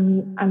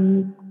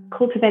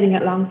cultivating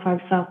it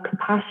alongside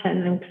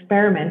self-compassion and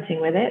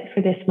experimenting with it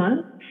for this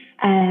month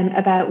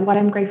about what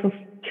I'm grateful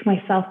to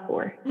myself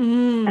for.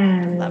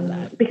 Love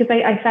that. Because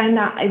I found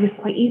that it was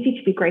quite easy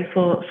to be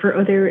grateful for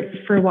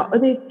what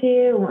others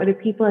do and what other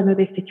people in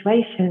other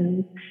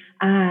situations.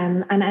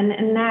 And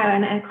now,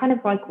 and kind of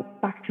like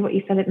back to what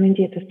you said at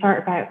Mindy at the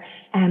start about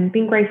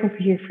being grateful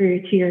to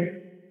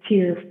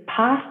your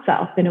past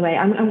self in a way.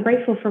 I'm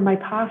grateful for my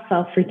past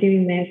self for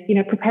doing this,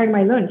 preparing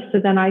my lunch. So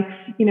then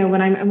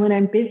when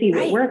I'm busy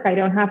with work, I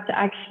don't have to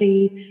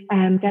actually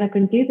get up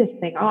and do this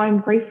thing. Oh, I'm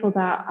grateful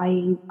that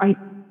I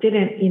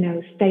didn't,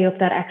 stay up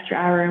that extra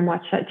hour and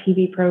watch that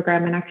TV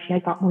program. And actually I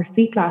got more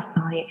sleep last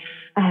night.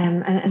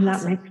 And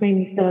that made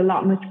me feel a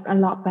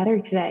lot better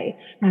today.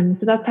 So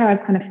that's how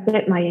I've kind of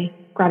split my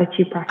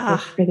gratitude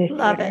practice for this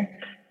year.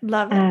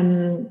 Love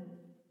it.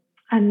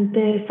 And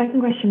the second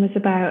question was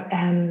about,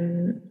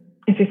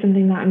 is there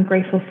something that I'm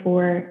grateful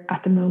for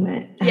at the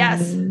moment?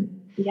 Yes. Oh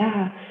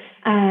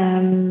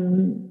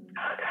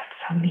God,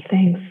 so many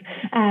things.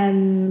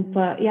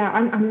 But yeah,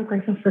 I'm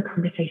grateful for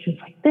conversations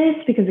like this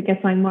because it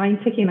gets my mind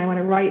ticking. I want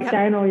to write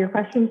down all your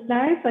questions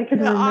now so I can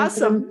remember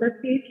them for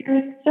future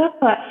and stuff.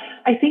 But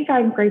I think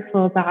I'm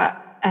grateful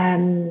that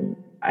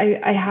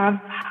I have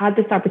had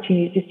this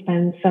opportunity to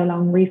spend so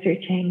long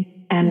researching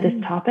this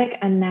topic.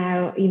 And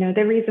now,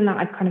 the reason that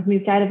I've kind of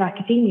moved out of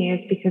academia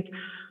is because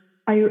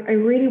I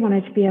really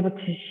wanted to be able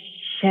to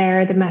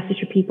share the message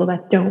with people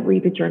that don't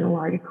read the journal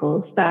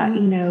articles, that,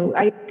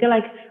 I feel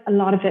like a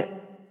lot of it,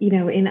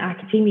 in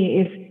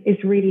academia is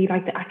really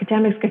like the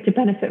academics get to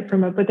benefit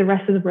from it, but the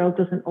rest of the world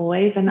doesn't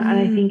always. And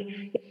I think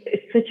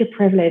it's such a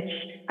privilege.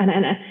 And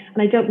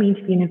I don't mean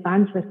to be an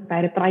evangelist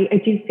about it, but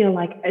I do feel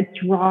like a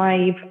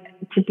drive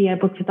to be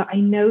able to, that I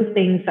know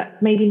things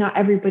that maybe not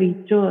everybody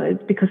does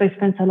because I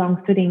spent so long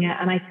studying it.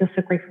 And I feel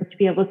so grateful to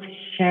be able to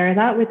share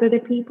that with other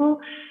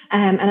people.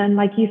 And then,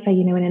 like you say,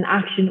 in an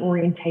action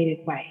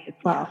orientated way as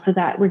well, so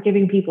that we're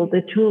giving people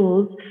the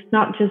tools,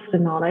 not just the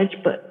knowledge,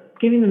 but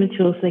giving them the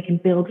tools so they can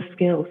build the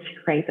skills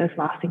to create those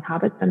lasting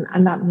habits.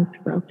 And that means the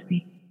world to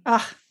me.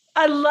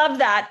 I love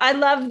that. I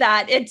love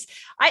that.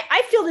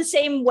 I feel the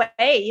same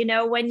way,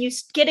 when you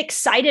get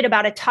excited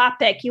about a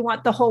topic, you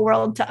want the whole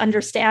world to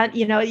understand,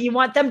 you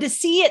want them to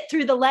see it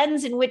through the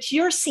lens in which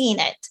you're seeing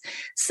it.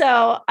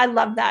 So I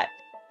love that.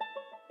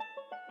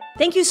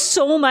 Thank you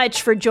so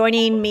much for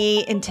joining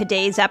me in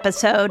today's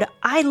episode.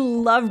 I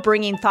love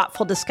bringing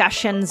thoughtful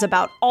discussions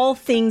about all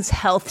things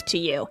health to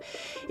you.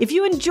 If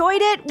you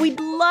enjoyed it, we'd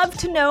love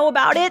to know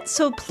about it.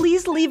 So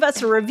please leave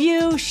us a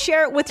review,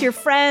 share it with your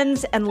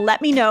friends, and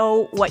let me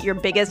know what your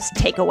biggest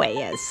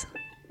takeaway is.